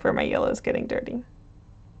 for my yellows getting dirty.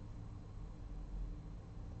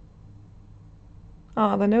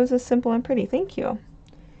 Oh, the nose is simple and pretty. Thank you.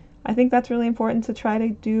 I think that's really important to try to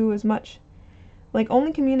do as much, like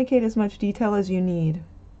only communicate as much detail as you need,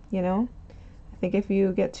 you know? I think if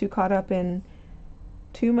you get too caught up in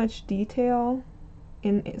too much detail,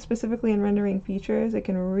 specifically in rendering features, it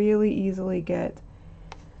can really easily get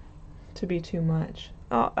to be too much.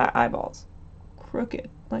 Oh, that eyeball's crooked.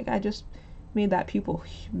 Like I just made that pupil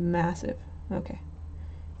massive. Okay.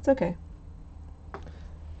 It's okay.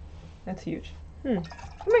 That's huge. I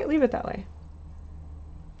might leave it that way.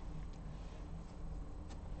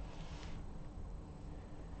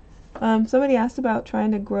 Somebody asked about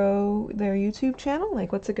trying to grow their YouTube channel.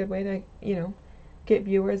 Like, what's a good way to, you know, get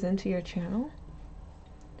viewers into your channel?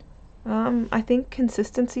 I think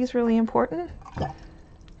consistency is really important.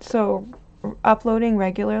 So, uploading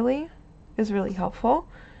regularly is really helpful.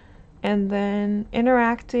 And then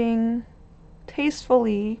interacting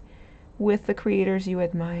tastefully with the creators you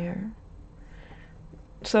admire.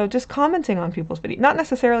 So just commenting on people's videos, not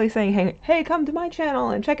necessarily saying, hey, come to my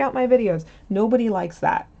channel and check out my videos. Nobody likes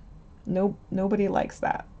that. Nobody likes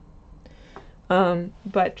that.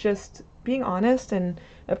 But just being honest and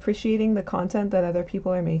appreciating the content that other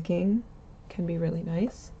people are making can be really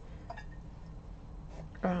nice.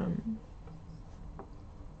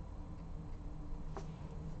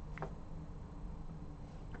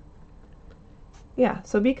 Yeah,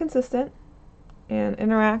 so be consistent and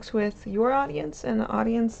interact with your audience and the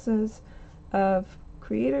audiences of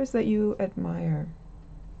creators that you admire.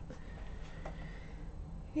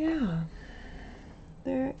 Yeah.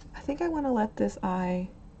 I think I want to let this eye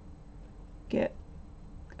get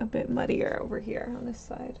a bit muddier over here on this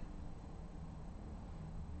side.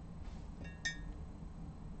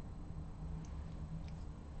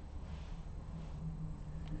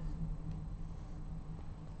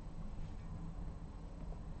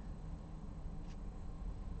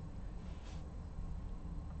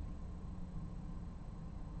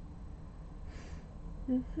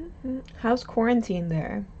 How's quarantine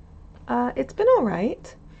there? It's been all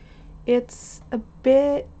right. It's a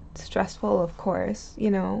bit stressful, of course,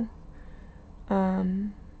 you know.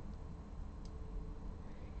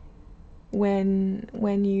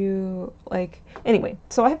 When you like, anyway,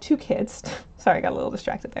 so I have 2 kids. Sorry, I got a little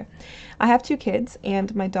distracted there. I have 2 kids,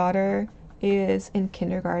 and my daughter is in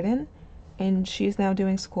kindergarten, and she's now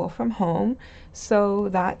doing school from home. So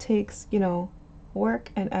that takes, you know,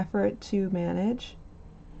 work and effort to manage,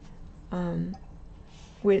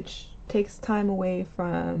 which takes time away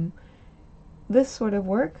from this sort of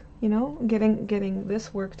work, you know, getting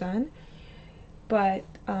this work done. But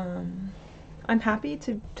I'm happy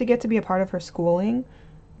to get to be a part of her schooling.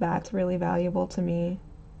 That's really valuable to me.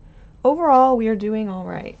 Overall, we are doing all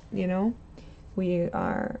right, you know. We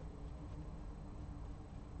are,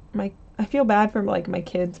 I feel bad for like my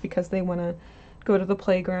kids because they want to go to the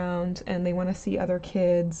playground and they want to see other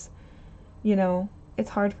kids. You know, it's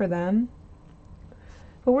hard for them.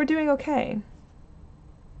 But we're doing okay.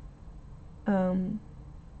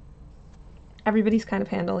 Everybody's kind of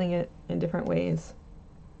handling it in different ways.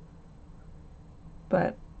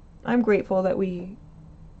 But I'm grateful that we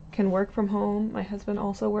can work from home. My husband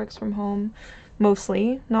also works from home,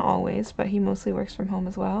 mostly, not always, but he mostly works from home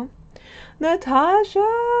as well. Natasha!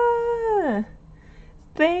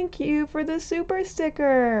 Thank you for the super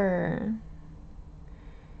sticker.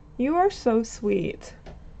 You are so sweet.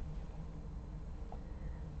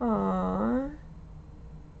 Aww.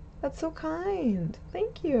 That's so kind.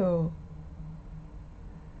 Thank you.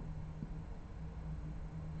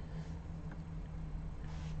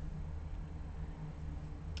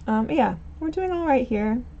 Yeah, we're doing all right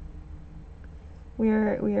here. We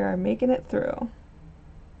are making it through.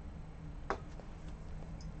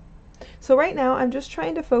 So right now I'm just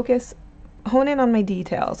trying to hone in on my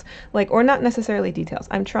details, like, or not necessarily details.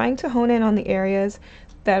 I'm trying to hone in on the areas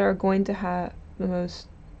that are going to have the most,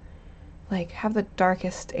 like, have the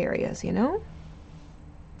darkest areas, you know?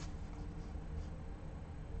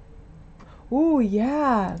 Ooh,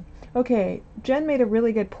 yeah. Okay, Jen made a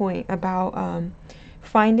really good point about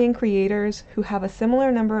finding creators who have a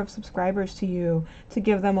similar number of subscribers to you to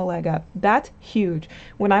give them a leg up. That's huge.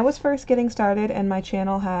 When I was first getting started and my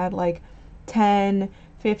channel had like 10,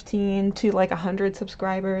 15 to like 100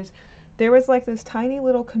 subscribers, there was like this tiny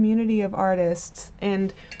little community of artists,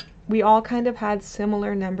 and we all kind of had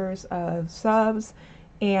similar numbers of subs,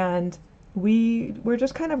 and we were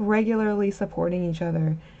just kind of regularly supporting each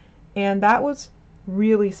other. And that was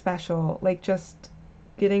really special, like just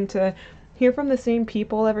getting to hear from the same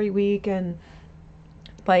people every week, and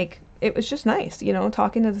like it was just nice, you know,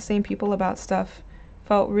 talking to the same people about stuff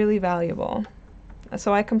felt really valuable.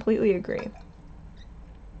 So I completely agree.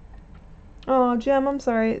 Oh, Jem, I'm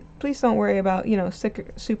sorry. Please don't worry about, you know,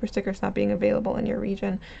 super stickers not being available in your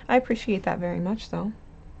region. I appreciate that very much, though.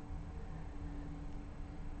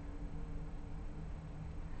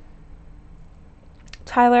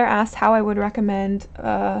 Tyler asked how I would recommend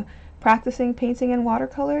practicing painting in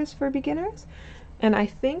watercolors for beginners. And I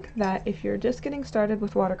think that if you're just getting started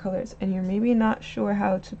with watercolors and you're maybe not sure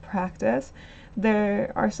how to practice,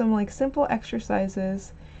 there are some like simple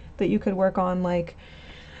exercises that you could work on, like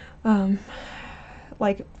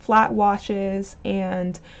flat washes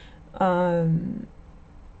and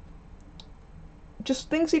just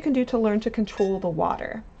things you can do to learn to control the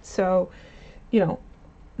water. So, you know,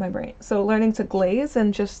 my brain. So learning to glaze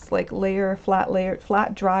and just like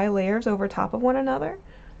flat dry layers over top of one another.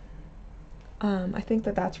 I think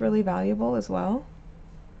that that's really valuable as well.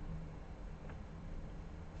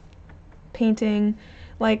 Painting,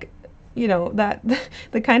 like, you know, that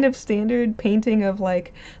the kind of standard painting of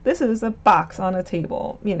like, this is a box on a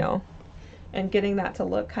table, you know, and getting that to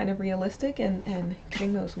look kind of realistic, and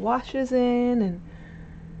getting those washes in,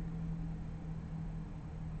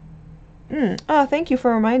 Oh, thank you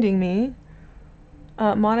for reminding me.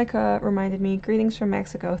 Monica reminded me, greetings from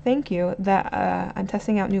Mexico. Thank you, that I'm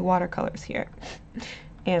testing out new watercolors here.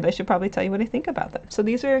 And I should probably tell you what I think about them. So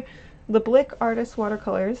these are the Blick Artist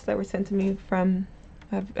Watercolors that were sent to me from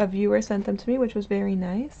a viewer sent them to me, which was very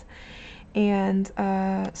nice. And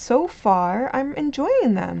so far, I'm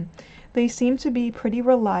enjoying them. They seem to be pretty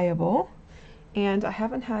reliable, and I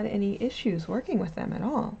haven't had any issues working with them at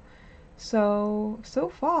all. So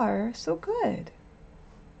far, so good.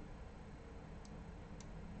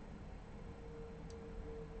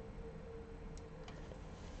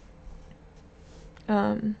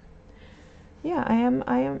 Yeah, I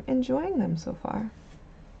am enjoying them so far.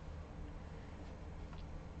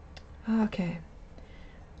 Okay.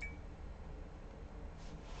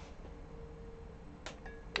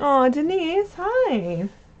 Oh, Denise, hi.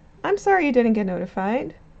 I'm sorry you didn't get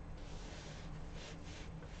notified.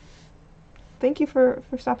 Thank you for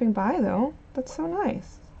stopping by, though. That's so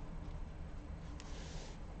nice.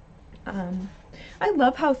 I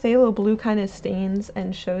love how phthalo blue kind of stains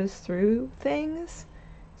and shows through things.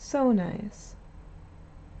 So nice.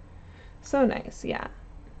 So nice, yeah.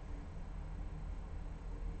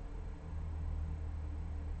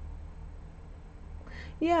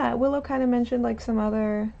 Yeah, Willow kind of mentioned like some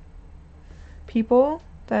other people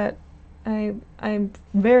that I'm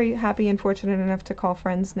very happy and fortunate enough to call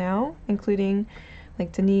friends now, including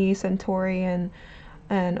like Denise and Tori and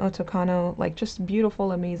Otokano, like just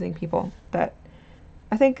beautiful, amazing people that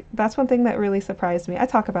I think that's one thing that really surprised me. I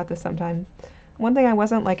talk about this sometimes. One thing I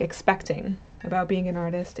wasn't like expecting about being an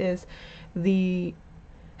artist is the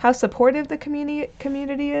how supportive the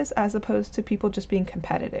community is, as opposed to people just being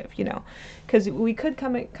competitive, you know, because we could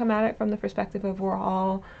come at it from the perspective of we're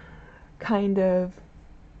all kind of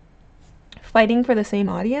fighting for the same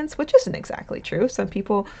audience, which isn't exactly true. Some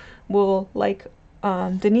people will like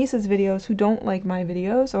Denise's videos who don't like my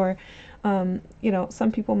videos, or you know,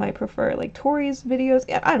 some people might prefer like Tori's videos.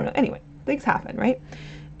 Yeah, I don't know. Anyway, things happen, right?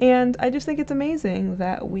 And I just think it's amazing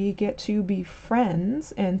that we get to be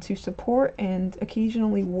friends and to support and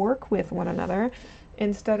occasionally work with one another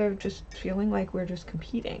instead of just feeling like we're just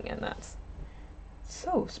competing, and that's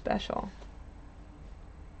so special.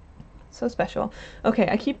 So special. Okay,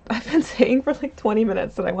 I've been saying for like 20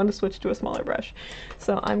 minutes that I want to switch to a smaller brush.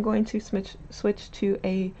 So I'm going to switch to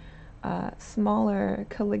a smaller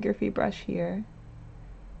calligraphy brush here.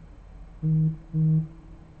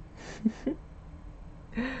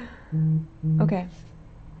 Okay.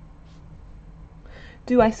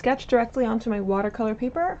 Do I sketch directly onto my watercolor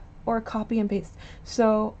paper or copy and paste?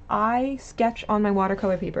 So I sketch on my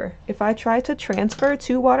watercolor paper. If I try to transfer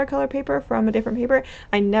to watercolor paper from a different paper,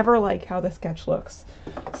 I never like how the sketch looks.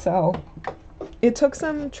 So it took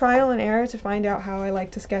some trial and error to find out how I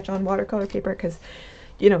like to sketch on watercolor paper, because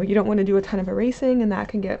you know, you don't want to do a ton of erasing and that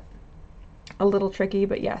can get a little tricky.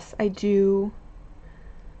 But yes, I do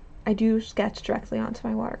sketch directly onto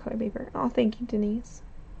my watercolor paper. Oh, thank you, Denise.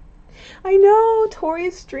 I know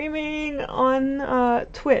Tori's streaming on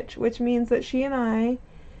Twitch, which means that she and I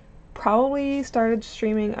probably started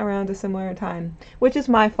streaming around a similar time, which is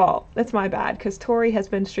my fault. That's my bad, because Tori has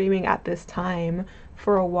been streaming at this time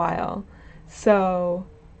for a while. So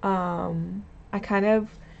I kind of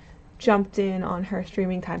jumped in on her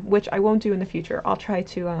streaming time, which I won't do in the future. I'll try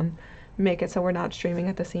to make it so we're not streaming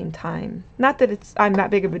at the same time. Not that I'm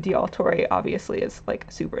that big of a deal. Tori obviously is like a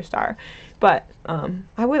superstar, but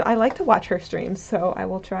I like to watch her streams, so I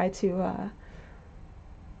will try to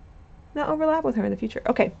not overlap with her in the future.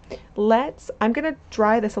 Okay, I'm gonna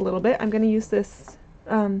dry this a little bit. I'm gonna use this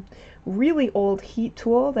really old heat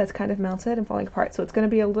tool that's kind of melted and falling apart, so it's gonna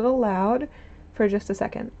be a little loud for just a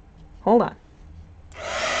second. Hold on.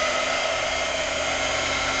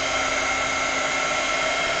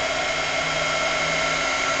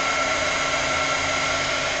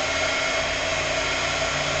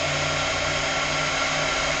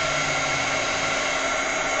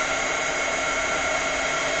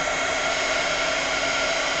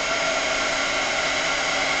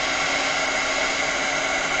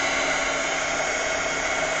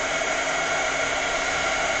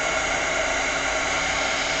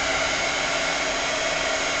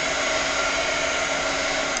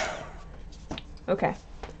 Okay,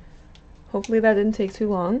 hopefully that didn't take too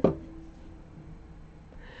long.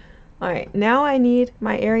 Alright, now I need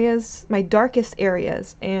my areas, my darkest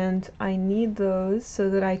areas, and I need those so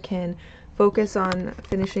that I can focus on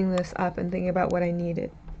finishing this up and thinking about what I need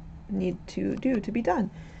to do to be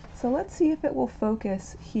done. So let's see if it will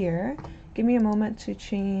focus here. Give me a moment to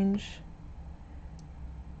change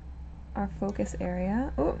our focus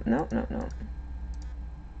area. Oh, no.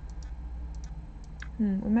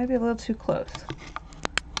 We might be a little too close.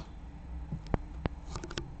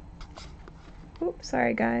 Oops,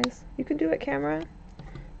 sorry guys. You can do it, camera.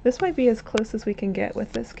 This might be as close as we can get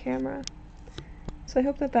with this camera. So I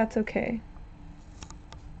hope that that's okay.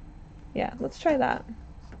 Yeah, let's try that.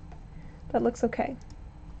 That looks okay.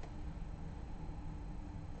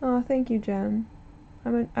 Oh, thank you, Jen.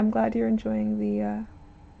 I'm glad you're enjoying the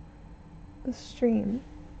stream.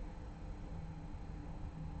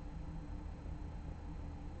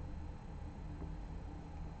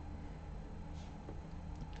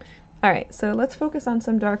 Alright, so let's focus on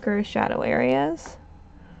some darker shadow areas.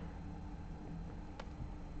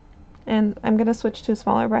 And I'm going to switch to a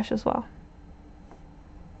smaller brush as well.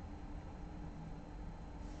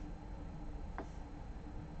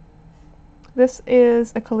 This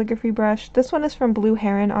is a calligraphy brush. This one is from Blue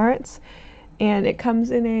Heron Arts, and it comes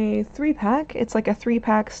in a 3-pack. It's like a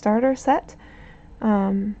 3-pack starter set.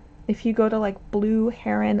 If you go to like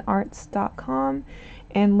blueheronarts.com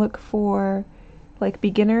and look for like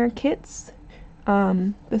beginner kits,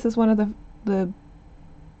 this is one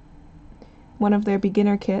of their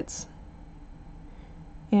beginner kits,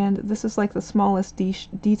 and this is like the smallest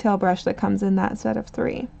detail brush that comes in that set of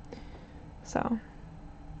 3. So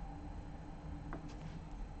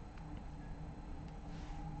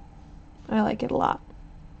I like it a lot.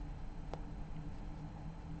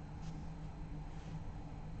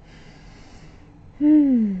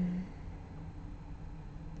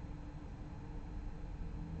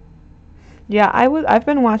 Yeah, I've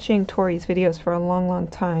been watching Tori's videos for a long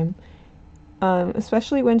time.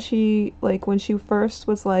 Especially when she first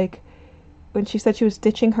was like, when she said she was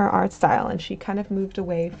ditching her art style and she kind of moved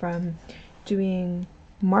away from doing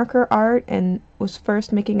marker art and was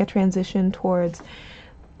first making a transition towards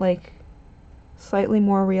like slightly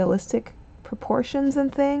more realistic proportions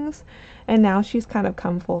and things, and now she's kind of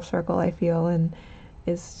come full circle, I feel, and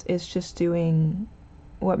is just doing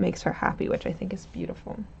what makes her happy, which I think is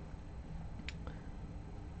beautiful.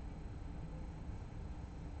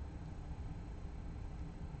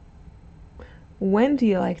 When do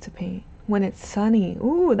you like to paint? When it's sunny.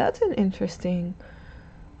 Ooh, that's an interesting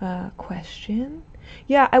question.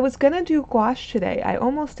 Yeah, I was gonna do gouache today. I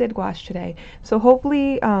almost did gouache today. So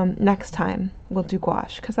hopefully next time we'll do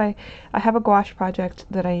gouache, because I have a gouache project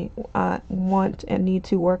that I want and need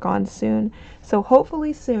to work on soon. So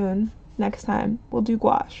hopefully soon, next time, we'll do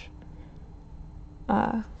gouache.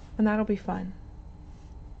 And that'll be fun.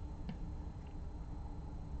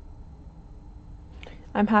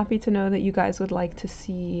 I'm happy to know that you guys would like to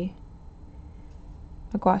see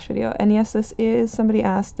a gouache video. And yes, somebody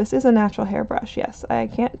asked, this is a natural hairbrush. Yes, I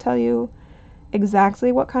can't tell you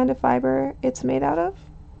exactly what kind of fiber it's made out of,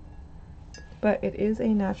 but it is a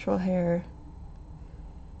natural hair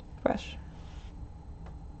brush.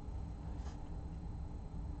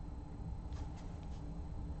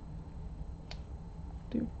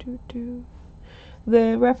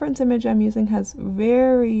 The reference image I'm using has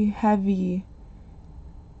very heavy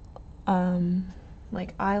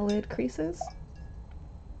like eyelid creases.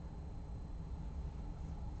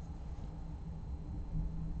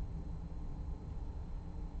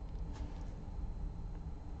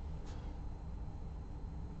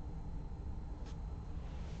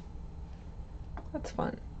 That's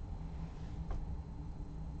fun.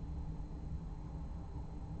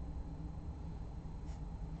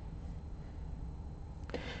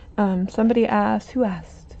 Somebody asked, who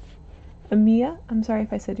asked? Amia, I'm sorry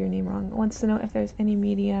if I said your name wrong, wants to know if there's any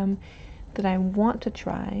medium that I want to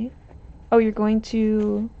try. Oh, you're going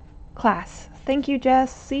to class. Thank you,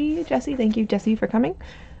 Jessie. Thank you, Jessie, for coming.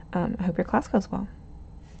 I hope your class goes well.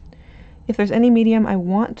 If there's any medium I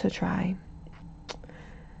want to try,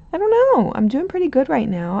 I don't know. I'm doing pretty good right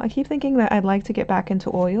now. I keep thinking that I'd like to get back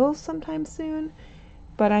into oils sometime soon,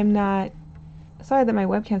 but I'm not. Sorry that my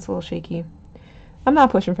webcam's a little shaky. I'm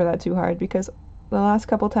not pushing for that too hard, because the last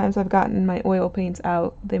couple times I've gotten my oil paints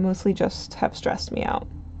out, they mostly just have stressed me out.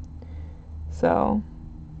 So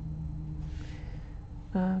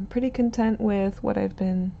I'm pretty content with what I've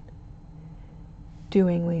been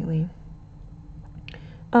doing lately.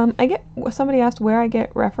 Somebody asked where I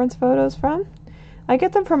get reference photos from. I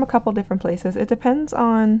get them from a couple different places. It depends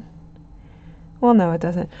on, well, no, it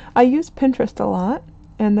doesn't. I use Pinterest a lot,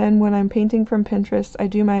 and then when I'm painting from Pinterest, I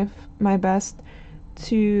do my best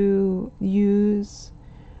to use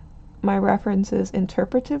my references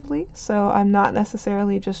interpretively. So I'm not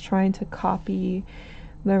necessarily just trying to copy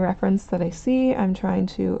the reference that I see. I'm trying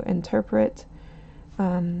to interpret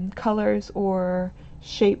colors or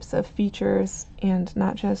shapes of features and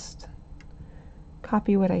not just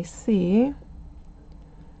copy what I see,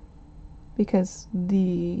 because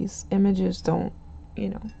these images don't you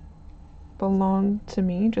know, belong to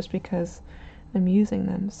me just because I'm using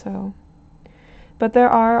them. So, but there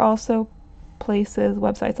are also places,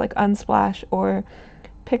 websites like Unsplash or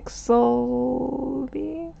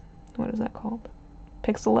Pixel. What is that called?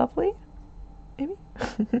 Pixel Lovely, maybe.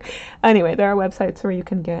 Anyway, there are websites where you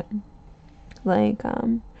can get like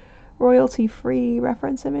royalty-free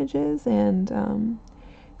reference images, and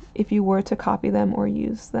if you were to copy them or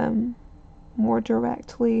use them more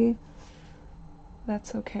directly,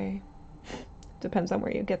 that's okay. Depends on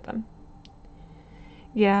where you get them.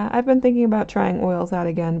 Yeah, I've been thinking about trying oils out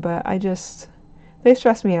again, but they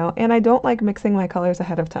stress me out, and I don't like mixing my colors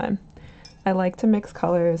ahead of time. I like to mix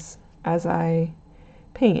colors as I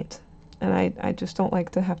paint, and I just don't like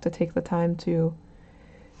to have to take the time to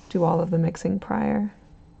do all of the mixing prior.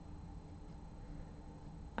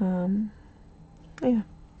 Yeah.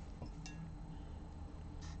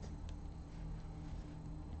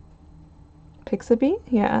 Pixabay?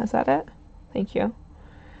 Yeah, is that it? Thank you.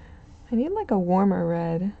 I need like a warmer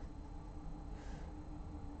red.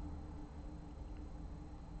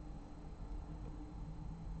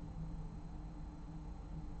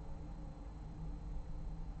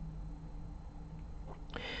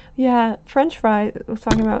 Yeah, French fry was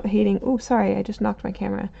talking about hating. Oh, sorry, I just knocked my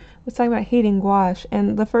camera. Was talking about hating gouache,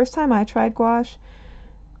 and the first time I tried gouache,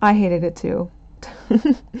 I hated it too.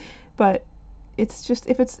 But it's just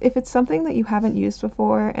if it's something that you haven't used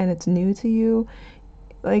before and it's new to you,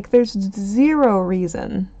 like there's zero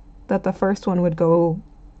reason that the first one would go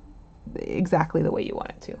exactly the way you want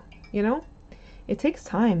it to. You know, it takes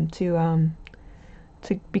time to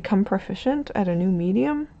become proficient at a new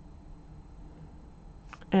medium.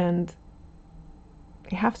 And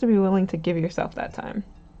you have to be willing to give yourself that time.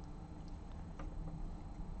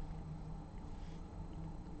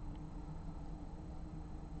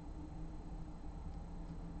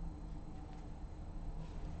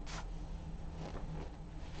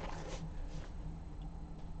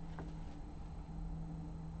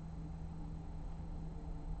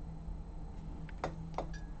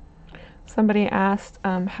 Somebody asked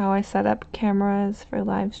how I set up cameras for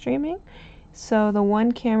live streaming. So the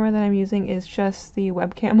one camera that I'm using is just the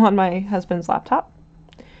webcam on my husband's laptop.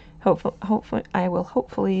 Hopefully, I will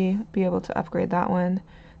hopefully be able to upgrade that one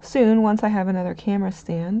soon once I have another camera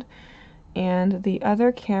stand. And the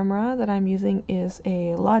other camera that I'm using is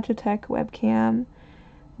a Logitech webcam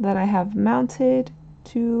that I have mounted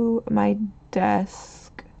to my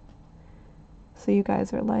desk. So you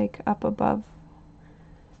guys are like up above,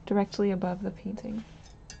 directly above the painting.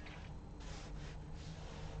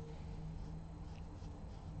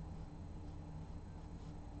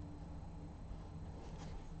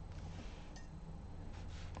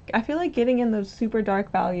 I feel like getting in those super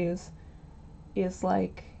dark values is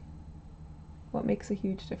like what makes a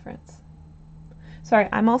huge difference. Sorry,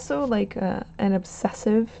 I'm also like an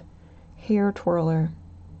obsessive hair twirler.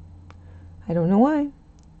 I don't know why,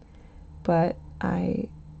 but I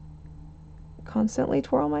constantly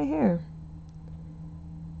twirl my hair.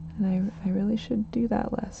 And I really should do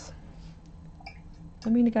that less.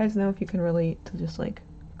 Let me you guys know if you can relate to just like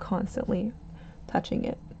constantly touching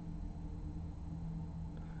it.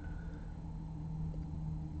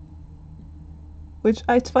 Which,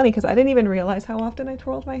 it's funny because I didn't even realize how often I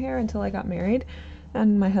twirled my hair until I got married.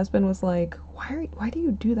 And my husband was like, why do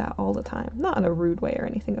you do that all the time? Not in a rude way or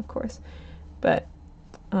anything, of course. But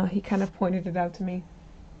he kind of pointed it out to me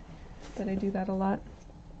that I do that a lot.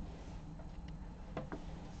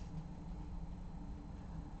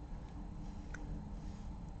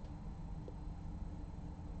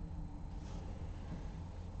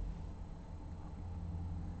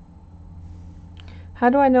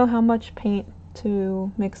 How do I know how much paint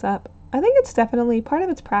to mix up? I think it's definitely part of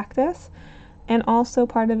it's practice, and also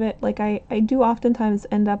part of it, like I do oftentimes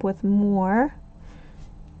end up with more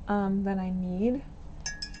than I need,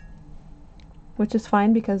 which is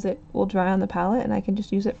fine because it will dry on the palette and I can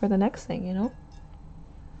just use it for the next thing, you know?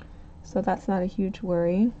 So that's not a huge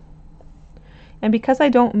worry. And because I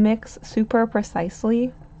don't mix super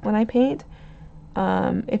precisely when I paint,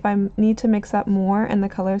 if I need to mix up more and the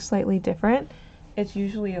color is slightly different, it's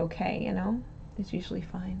usually okay, you know? It's usually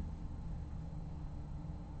fine.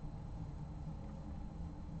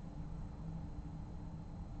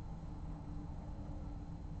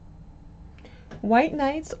 White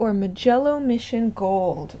Knights or Magello Mission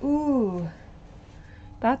Gold? Ooh,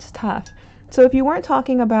 that's tough. So if you weren't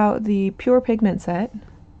talking about the Pure Pigment set,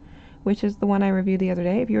 which is the one I reviewed the other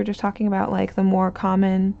day, if you were just talking about like the more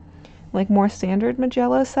common, like more standard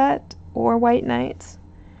Magello set or White Knights,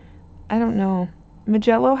 I don't know.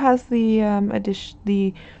 Magello has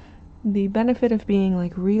the benefit of being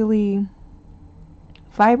like really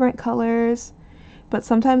vibrant colors, but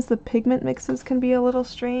sometimes the pigment mixes can be a little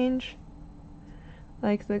strange.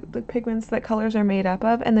 Like the pigments that colors are made up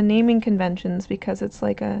of, and the naming conventions, because it's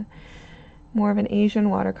like a more of an Asian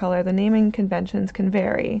watercolor, the naming conventions can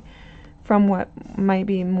vary from what might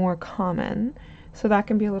be more common. So that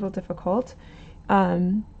can be a little difficult.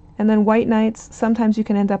 And then white nights, sometimes you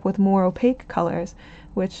can end up with more opaque colors,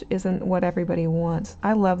 which isn't what everybody wants.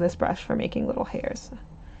 I love this brush for making little hairs.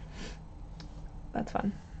 That's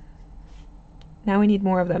fun. Now we need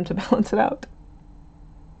more of them to balance it out.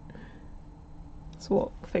 So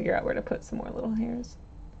we'll figure out where to put some more little hairs.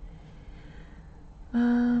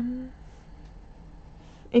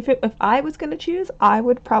 If I was going to choose, I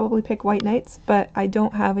would probably pick White Nights, but I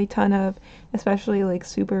don't have a ton of, especially like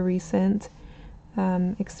super recent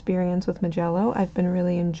experience with Magello. I've been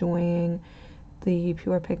really enjoying the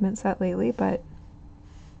Pure Pigment set lately, but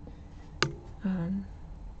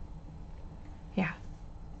yeah,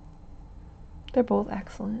 they're both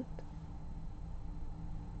excellent.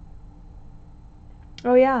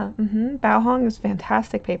 Oh yeah, Bao Hong is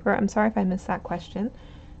fantastic paper. I'm sorry if I missed that question.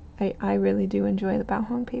 I really do enjoy the Bao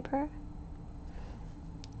Hong paper.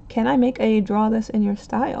 Can I make a draw this in your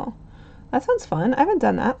style? That sounds fun. I haven't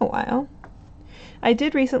done that in a while. I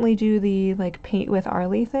did recently do the like paint with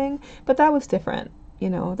Arlie thing, but that was different.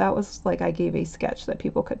 You know, that was like I gave a sketch that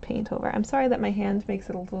people could paint over. I'm sorry that my hand makes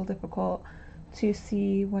it a little difficult to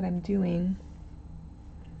see what I'm doing.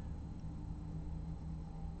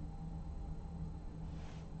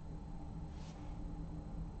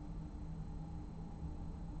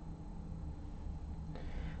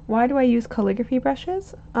 Why do I use calligraphy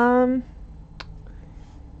brushes?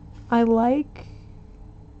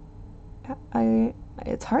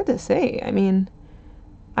 It's hard to say. I mean,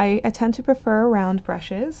 I tend to prefer round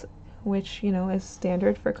brushes, which, you know, is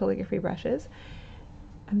standard for calligraphy brushes.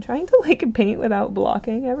 I'm trying to like paint without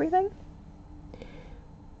blocking everything.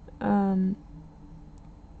 I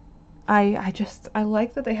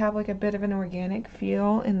like that they have like a bit of an organic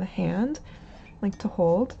feel in the hand, like to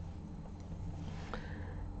hold.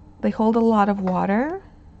 They hold a lot of water.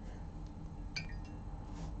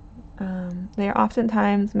 They are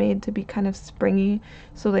oftentimes made to be kind of springy,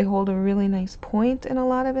 so they hold a really nice point in a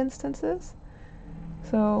lot of instances.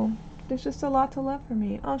 So there's just a lot to love for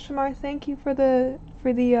me. Oh, Shamar, thank you for the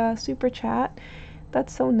super chat.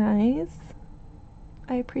 That's so nice.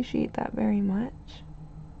 I appreciate that very much.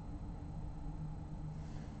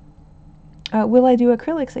 Will I do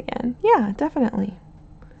acrylics again? Yeah, definitely.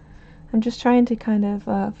 I'm just trying to kind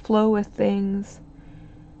of flow with things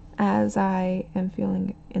as I am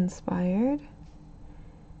feeling inspired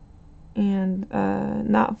and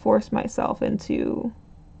not force myself into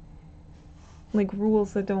like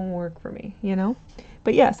rules that don't work for me, you know?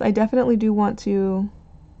 But yes, I definitely do want to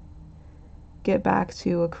get back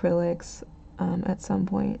to acrylics at some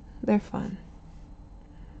point. They're fun.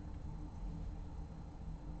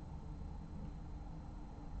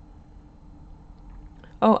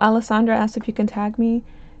 Oh, Alessandra asked if you can tag me.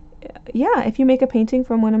 Yeah, if you make a painting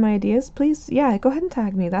from one of my ideas, please, yeah, go ahead and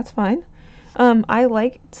tag me. That's fine. I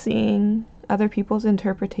like seeing other people's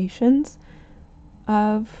interpretations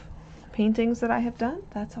of paintings that I have done.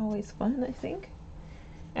 That's always fun, I think.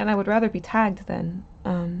 And I would rather be tagged than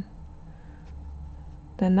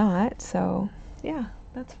not, so yeah,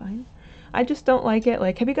 that's fine. I just don't like it.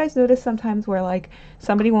 Like, have you guys noticed sometimes where like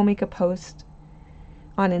somebody will make a post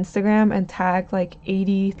on Instagram and tag like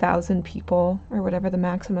 80,000 people or whatever the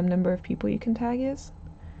maximum number of people you can tag is,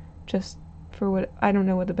 just for what, I don't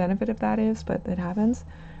know what the benefit of that is, but it happens.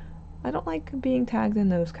 I don't like being tagged in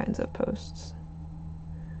those kinds of posts.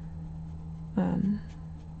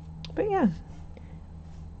 But yeah,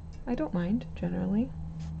 I don't mind generally.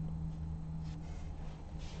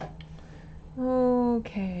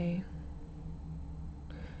 Okay.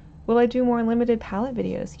 Will I do more limited palette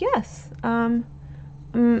videos? Yes.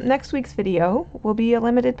 Next week's video will be a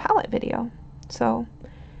limited palette video. So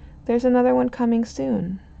there's another one coming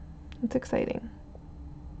soon. It's exciting.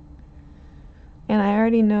 And I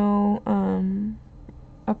already know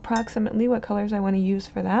approximately what colors I want to use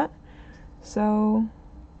for that. So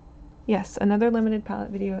yes, another limited palette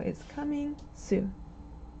video is coming soon.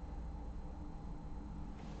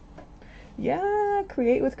 Yeah,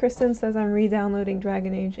 Create with Kristen says I'm re-downloading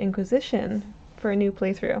Dragon Age Inquisition for a new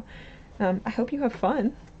playthrough. I hope you have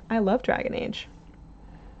fun. I love Dragon Age.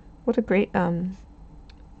 What a great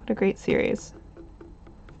series.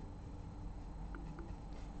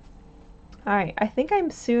 Alright, I think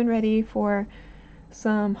I'm soon ready for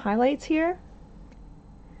some highlights here,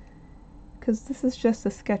 because this is just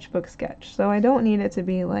a sketchbook sketch, so I don't need it to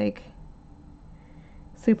be like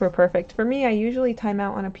super perfect. For me, I usually time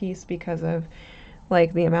out on a piece because of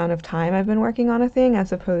like the amount of time I've been working on a thing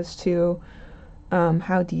as opposed to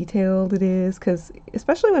how detailed it is, because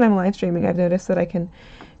especially when I'm live streaming, I've noticed that I can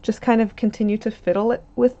just kind of continue to fiddle it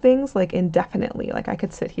with things like indefinitely. Like I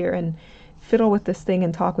could sit here and fiddle with this thing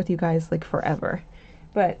and talk with you guys like forever.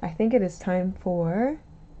 But I think it is time for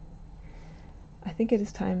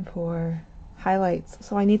highlights.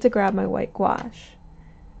 So I need to grab my white gouache.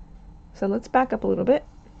 So let's back up a little bit.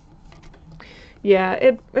 Yeah,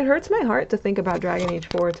 it hurts my heart to think about Dragon Age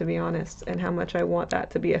 4, to be honest, and how much I want that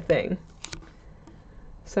to be a thing.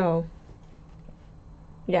 So,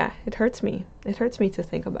 yeah, it hurts me. It hurts me to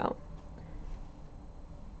think about.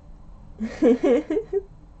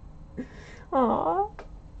 Aw,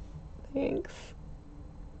 thanks.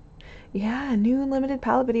 Yeah, a new limited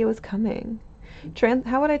palette video is coming.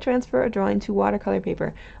 How would I transfer a drawing to watercolor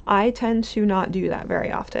paper? I tend to not do that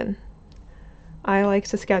very often. I like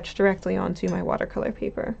to sketch directly onto my watercolor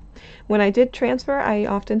paper. When I did transfer, I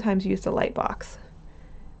oftentimes used a light box.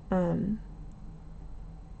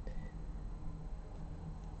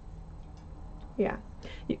 Yeah.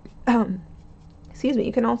 Excuse me,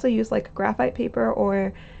 you can also use like graphite paper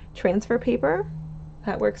or transfer paper.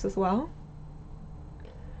 That works as well.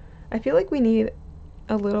 I feel like we need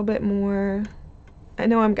a little bit more. I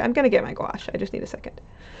know I'm gonna get my gouache. I just need a second.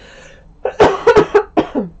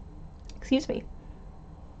 Excuse me.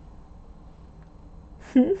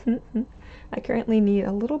 I currently need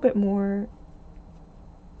a little bit more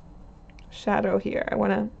shadow here. I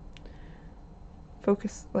want to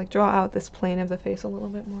focus, like draw out this plane of the face a little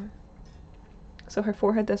bit more, so her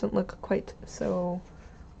forehead doesn't look quite so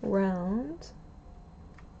round.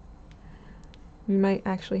 We might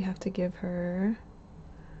actually have to give her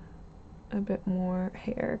a bit more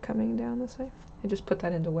hair coming down this way. I just put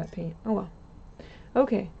that into wet paint. Oh well.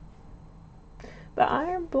 Okay. The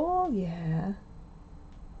Iron Bull, yeah.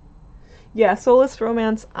 Yeah, Soulless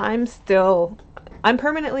Romance, I'm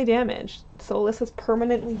permanently damaged. Soulless has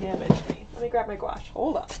permanently damaged me. Let me grab my gouache.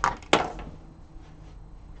 Hold on.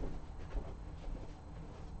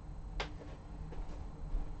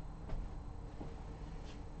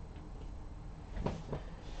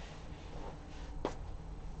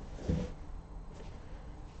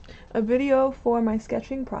 A video for my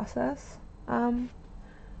sketching process.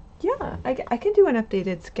 Yeah, I can do an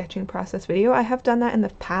updated sketching process video. I have done that in the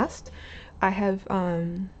past. I have,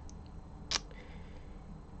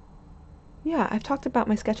 yeah, I've talked about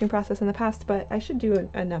my sketching process in the past, but I should do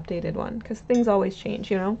an updated one, because things always change,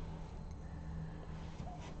 you know?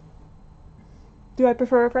 Do I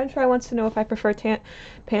prefer, a friend try wants to know if I prefer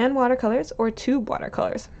pan watercolors or tube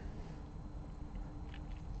watercolors.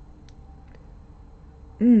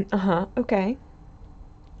 Okay.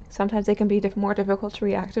 Sometimes they can be more difficult to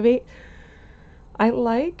reactivate. I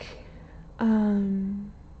like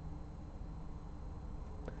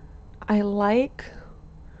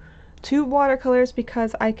tube watercolors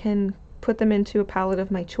because I can put them into a palette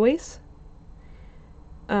of my choice.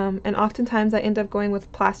 And oftentimes I end up going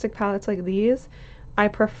with plastic palettes like these. I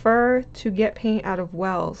prefer to get paint out of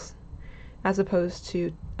wells as opposed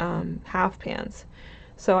to half pans.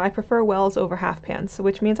 So I prefer wells over half pans,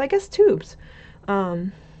 which means I guess tubes.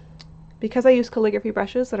 Because I use calligraphy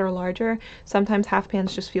brushes that are larger, sometimes half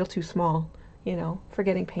pans just feel too small, you know, for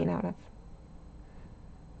getting paint out of.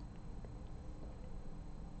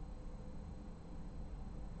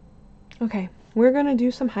 Okay, we're gonna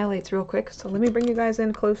do some highlights real quick, so let me bring you guys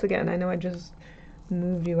in close again. I know I just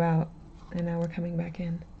moved you out, and now we're coming back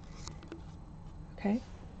in. Okay?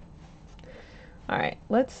 Alright,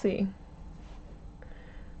 let's see.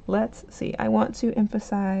 Let's see. I want to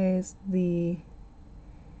emphasize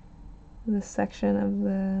this section of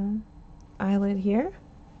the eyelid here.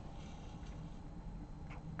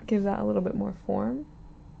 Give that a little bit more form.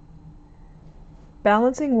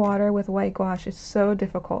 Balancing water with white gouache is so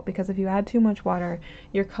difficult because if you add too much water,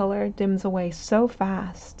 your color dims away so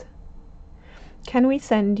fast. Can we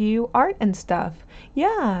send you art and stuff?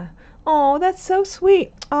 Yeah. Oh, that's so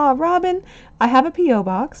sweet. Oh, Robin, I have a P.O.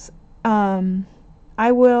 box.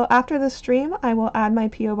 I will, after the stream, I will add my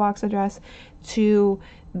P.O. box address to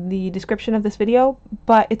the description of this video,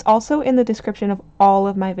 but it's also in the description of all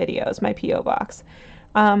of my videos, my P.O. box.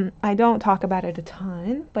 I don't talk about it a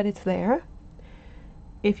ton, but it's there.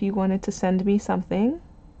 If you wanted to send me something,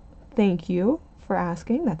 thank you for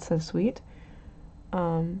asking. That's so sweet.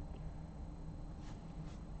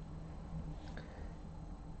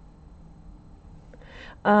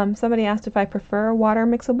 Somebody asked if I prefer water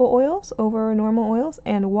mixable oils over normal oils,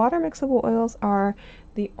 and water mixable oils are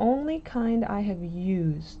the only kind I have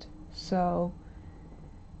used. So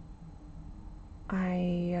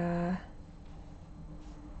I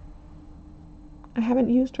haven't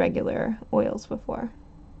used regular oils before.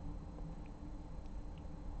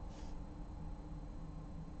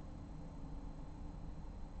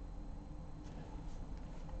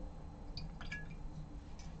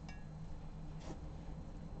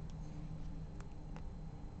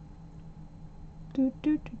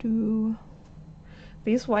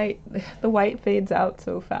 These the white fades out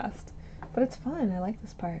so fast, but it's fun. I like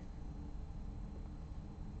this part.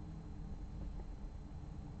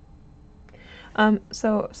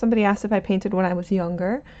 So somebody asked if I painted when I was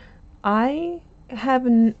younger. I have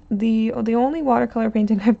the only watercolor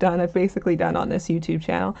painting I've basically done on this YouTube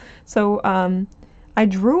channel. So I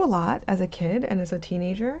drew a lot as a kid and as a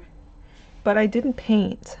teenager, but I didn't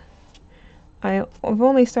paint. I've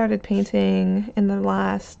only started painting in the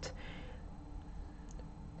last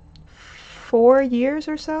 4 years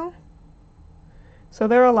or so. So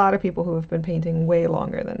there are a lot of people who have been painting way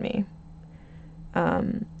longer than me.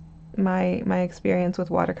 My experience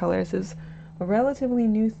with watercolors is a relatively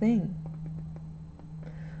new thing.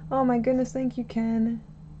 Oh my goodness, thank you, Ken.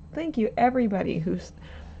 Thank you, everybody who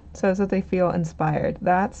says that they feel inspired.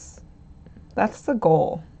 That's the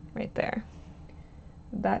goal right there.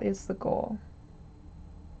 That is the goal.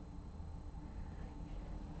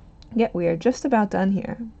 Yeah, we are just about done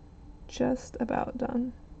here. Just about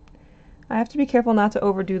done. I have to be careful not to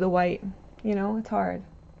overdo the white. You know, it's hard.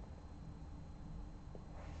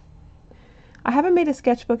 I haven't made a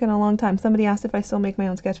sketchbook in a long time. Somebody asked if I still make my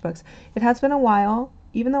own sketchbooks. It has been a while.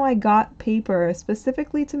 Even though I got paper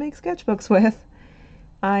specifically to make sketchbooks with,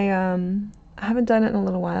 I haven't done it in a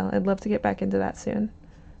little while. I'd love to get back into that soon.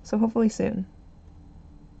 So hopefully soon.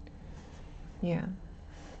 Yeah.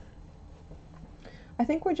 I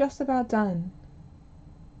think we're just about done.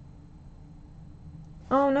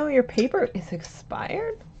 Oh no, your paper is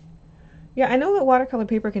expired? Yeah, I know that watercolor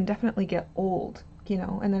paper can definitely get old, you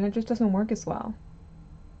know, and then it just doesn't work as well.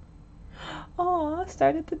 Oh,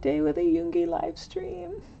 started the day with a Yoongi live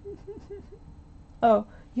stream. Oh,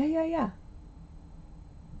 yeah.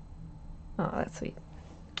 Oh, that's sweet.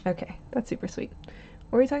 Okay, that's super sweet.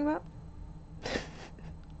 What were you talking about?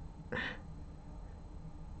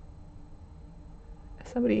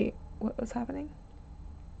 Somebody, what was happening?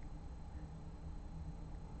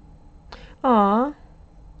 Aw,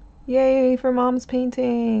 yay for mom's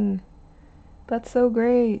painting. That's so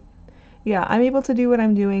great. Yeah, I'm able to do what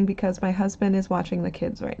I'm doing because my husband is watching the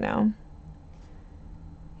kids right now.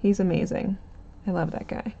 He's amazing. I love that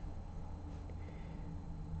guy.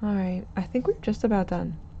 All right, I think we're just about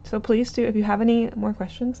done. So please do, if you have any more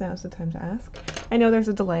questions, now's the time to ask. I know there's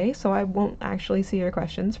a delay, so I won't actually see your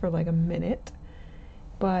questions for like a minute.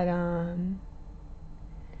 But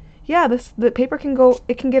yeah, the paper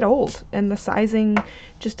can get old, and the sizing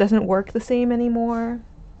just doesn't work the same anymore.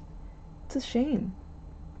 It's a shame.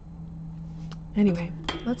 Anyway,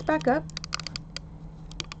 let's back up.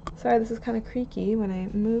 Sorry, this is kind of creaky when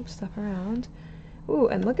I move stuff around. Ooh,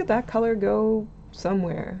 and look at that color go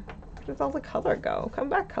somewhere. Where does all the color go? Come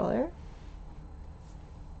back, color.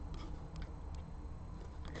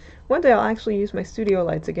 One day I'll actually use my studio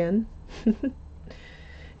lights again.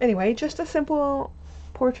 Anyway, just a simple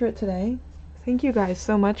portrait today. Thank you guys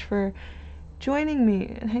so much for joining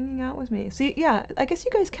me and hanging out with me. See, yeah, I guess you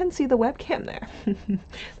guys can see the webcam there.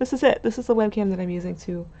 This is it. This is the webcam that I'm using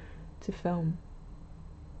to film.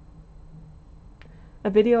 A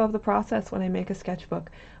video of the process when I make a sketchbook.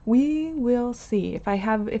 We will see. If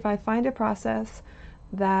I find a process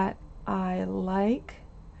that I like,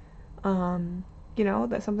 you know,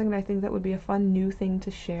 that's something that I think that would be a fun new thing to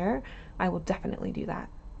share, I will definitely do that.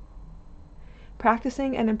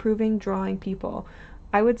 Practicing and improving drawing people.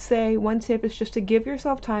 I would say one tip is just to give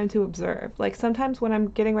yourself time to observe. Like sometimes when I'm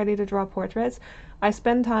getting ready to draw portraits, I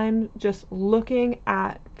spend time just looking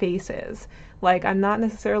at faces. Like I'm not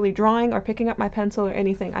necessarily drawing or picking up my pencil or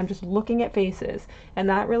anything. I'm just looking at faces. And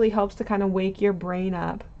that really helps to kind of wake your brain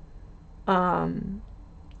up. And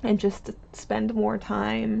just to spend more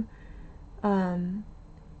time and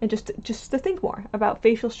just to think more about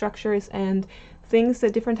facial structures and things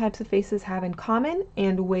that different types of faces have in common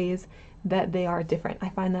and ways that they are different. I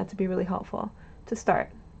find that to be really helpful to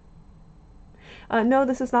start. No,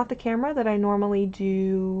 this is not the camera that I normally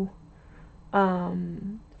do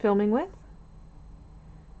filming with.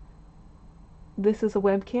 This is a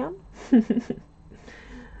webcam.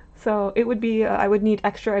 So it would be, I would need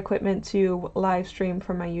extra equipment to live stream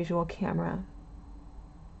from my usual camera.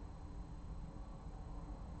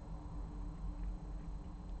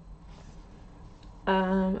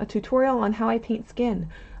 A tutorial on how I paint skin.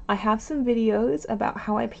 I have some videos about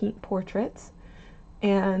how I paint portraits,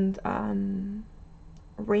 and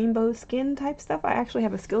rainbow skin type stuff. I actually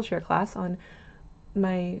have a Skillshare class on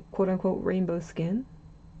my quote-unquote rainbow skin.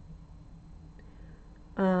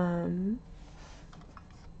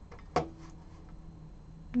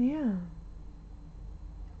 Yeah.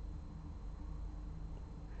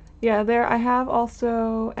 Yeah, there I have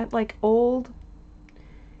also at like old,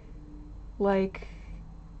 like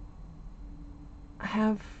I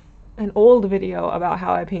have an old video about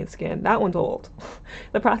how I paint skin. That one's old.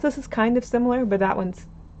 The process is kind of similar, but that one's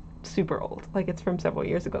super old. Like it's from several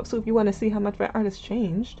years ago. So if you want to see how much my art has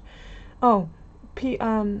changed. Oh,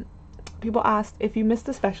 people asked if you missed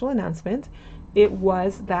the special announcement. It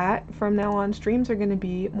was that from now on streams are going to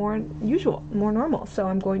be more usual, more normal. So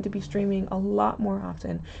I'm going to be streaming a lot more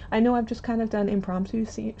often. I know I've just kind of done impromptu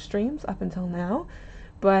streams up until now,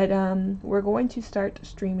 but we're going to start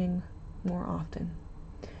streaming more often.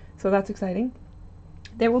 So that's exciting.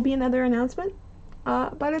 There will be another announcement,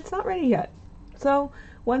 but it's not ready yet. So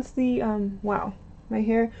once the, wow, my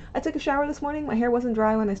hair, I took a shower this morning. My hair wasn't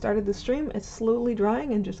dry when I started the stream. It's slowly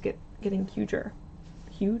drying and just getting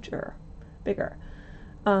bigger.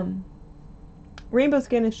 Rainbow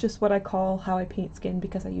skin is just what I call how I paint skin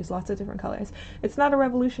because I use lots of different colors. It's not a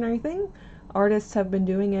revolutionary thing. Artists have been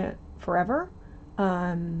doing it forever,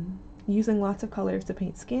 using lots of colors to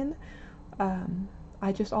paint skin.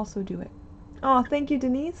 I just also do it. Oh, thank you,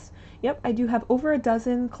 Denise. Yep, I do have over a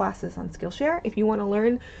dozen classes on Skillshare. If you want to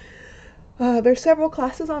learn, there's several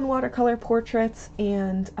classes on watercolor portraits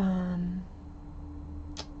and,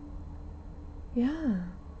 yeah.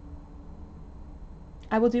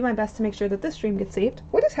 I will do my best to make sure that this stream gets saved.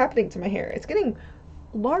 What is happening to my hair? It's getting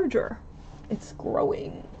larger. It's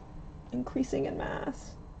growing, increasing in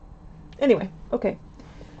mass. Anyway, okay.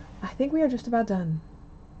 I think we are just about done.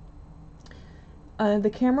 The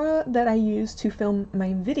camera that I use to film my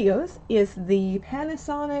videos is the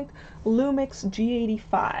Panasonic Lumix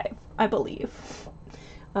G85, I believe.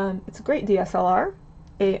 It's a great DSLR.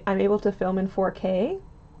 I'm able to film in 4K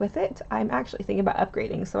with it. I'm actually thinking about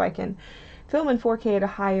upgrading so I can film in 4K at a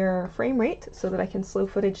higher frame rate so that I can slow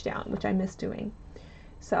footage down, which I miss doing.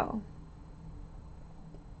 So,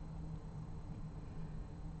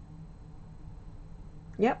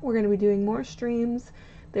 yep, we're going to be doing more streams.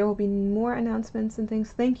 There will be more announcements and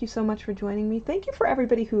things. Thank you so much for joining me. Thank you for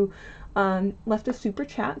everybody who left a super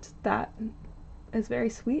chat. That is very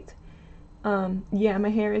sweet. Yeah, my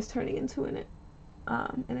hair is turning into an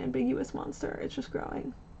ambiguous monster. It's just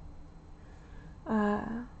growing.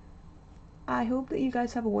 I hope that you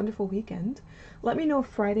guys have a wonderful weekend. Let me know if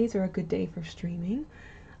Fridays are a good day for streaming.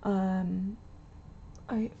 I'm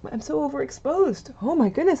so overexposed. Oh my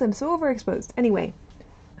goodness, I'm so overexposed. Anyway,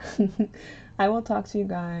 I will talk to you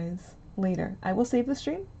guys later. I will save the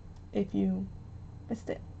stream if you missed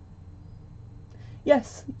it.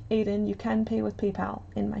 Yes, Aiden, you can pay with PayPal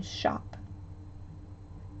in my shop.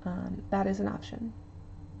 That is an option.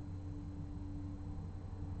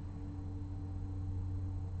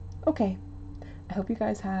 Okay. I hope you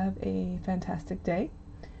guys have a fantastic day.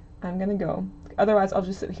 I'm gonna go. Otherwise, I'll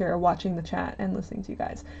just sit here watching the chat and listening to you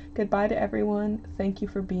guys. Goodbye to everyone. Thank you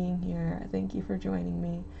for being here. Thank you for joining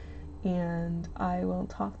me. And I will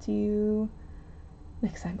talk to you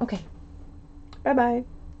next time. Okay. Bye-bye.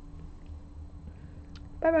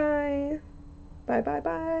 Bye-bye.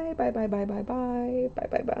 Bye-bye-bye. Bye-bye-bye-bye-bye.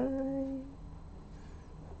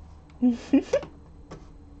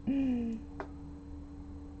 Bye-bye-bye.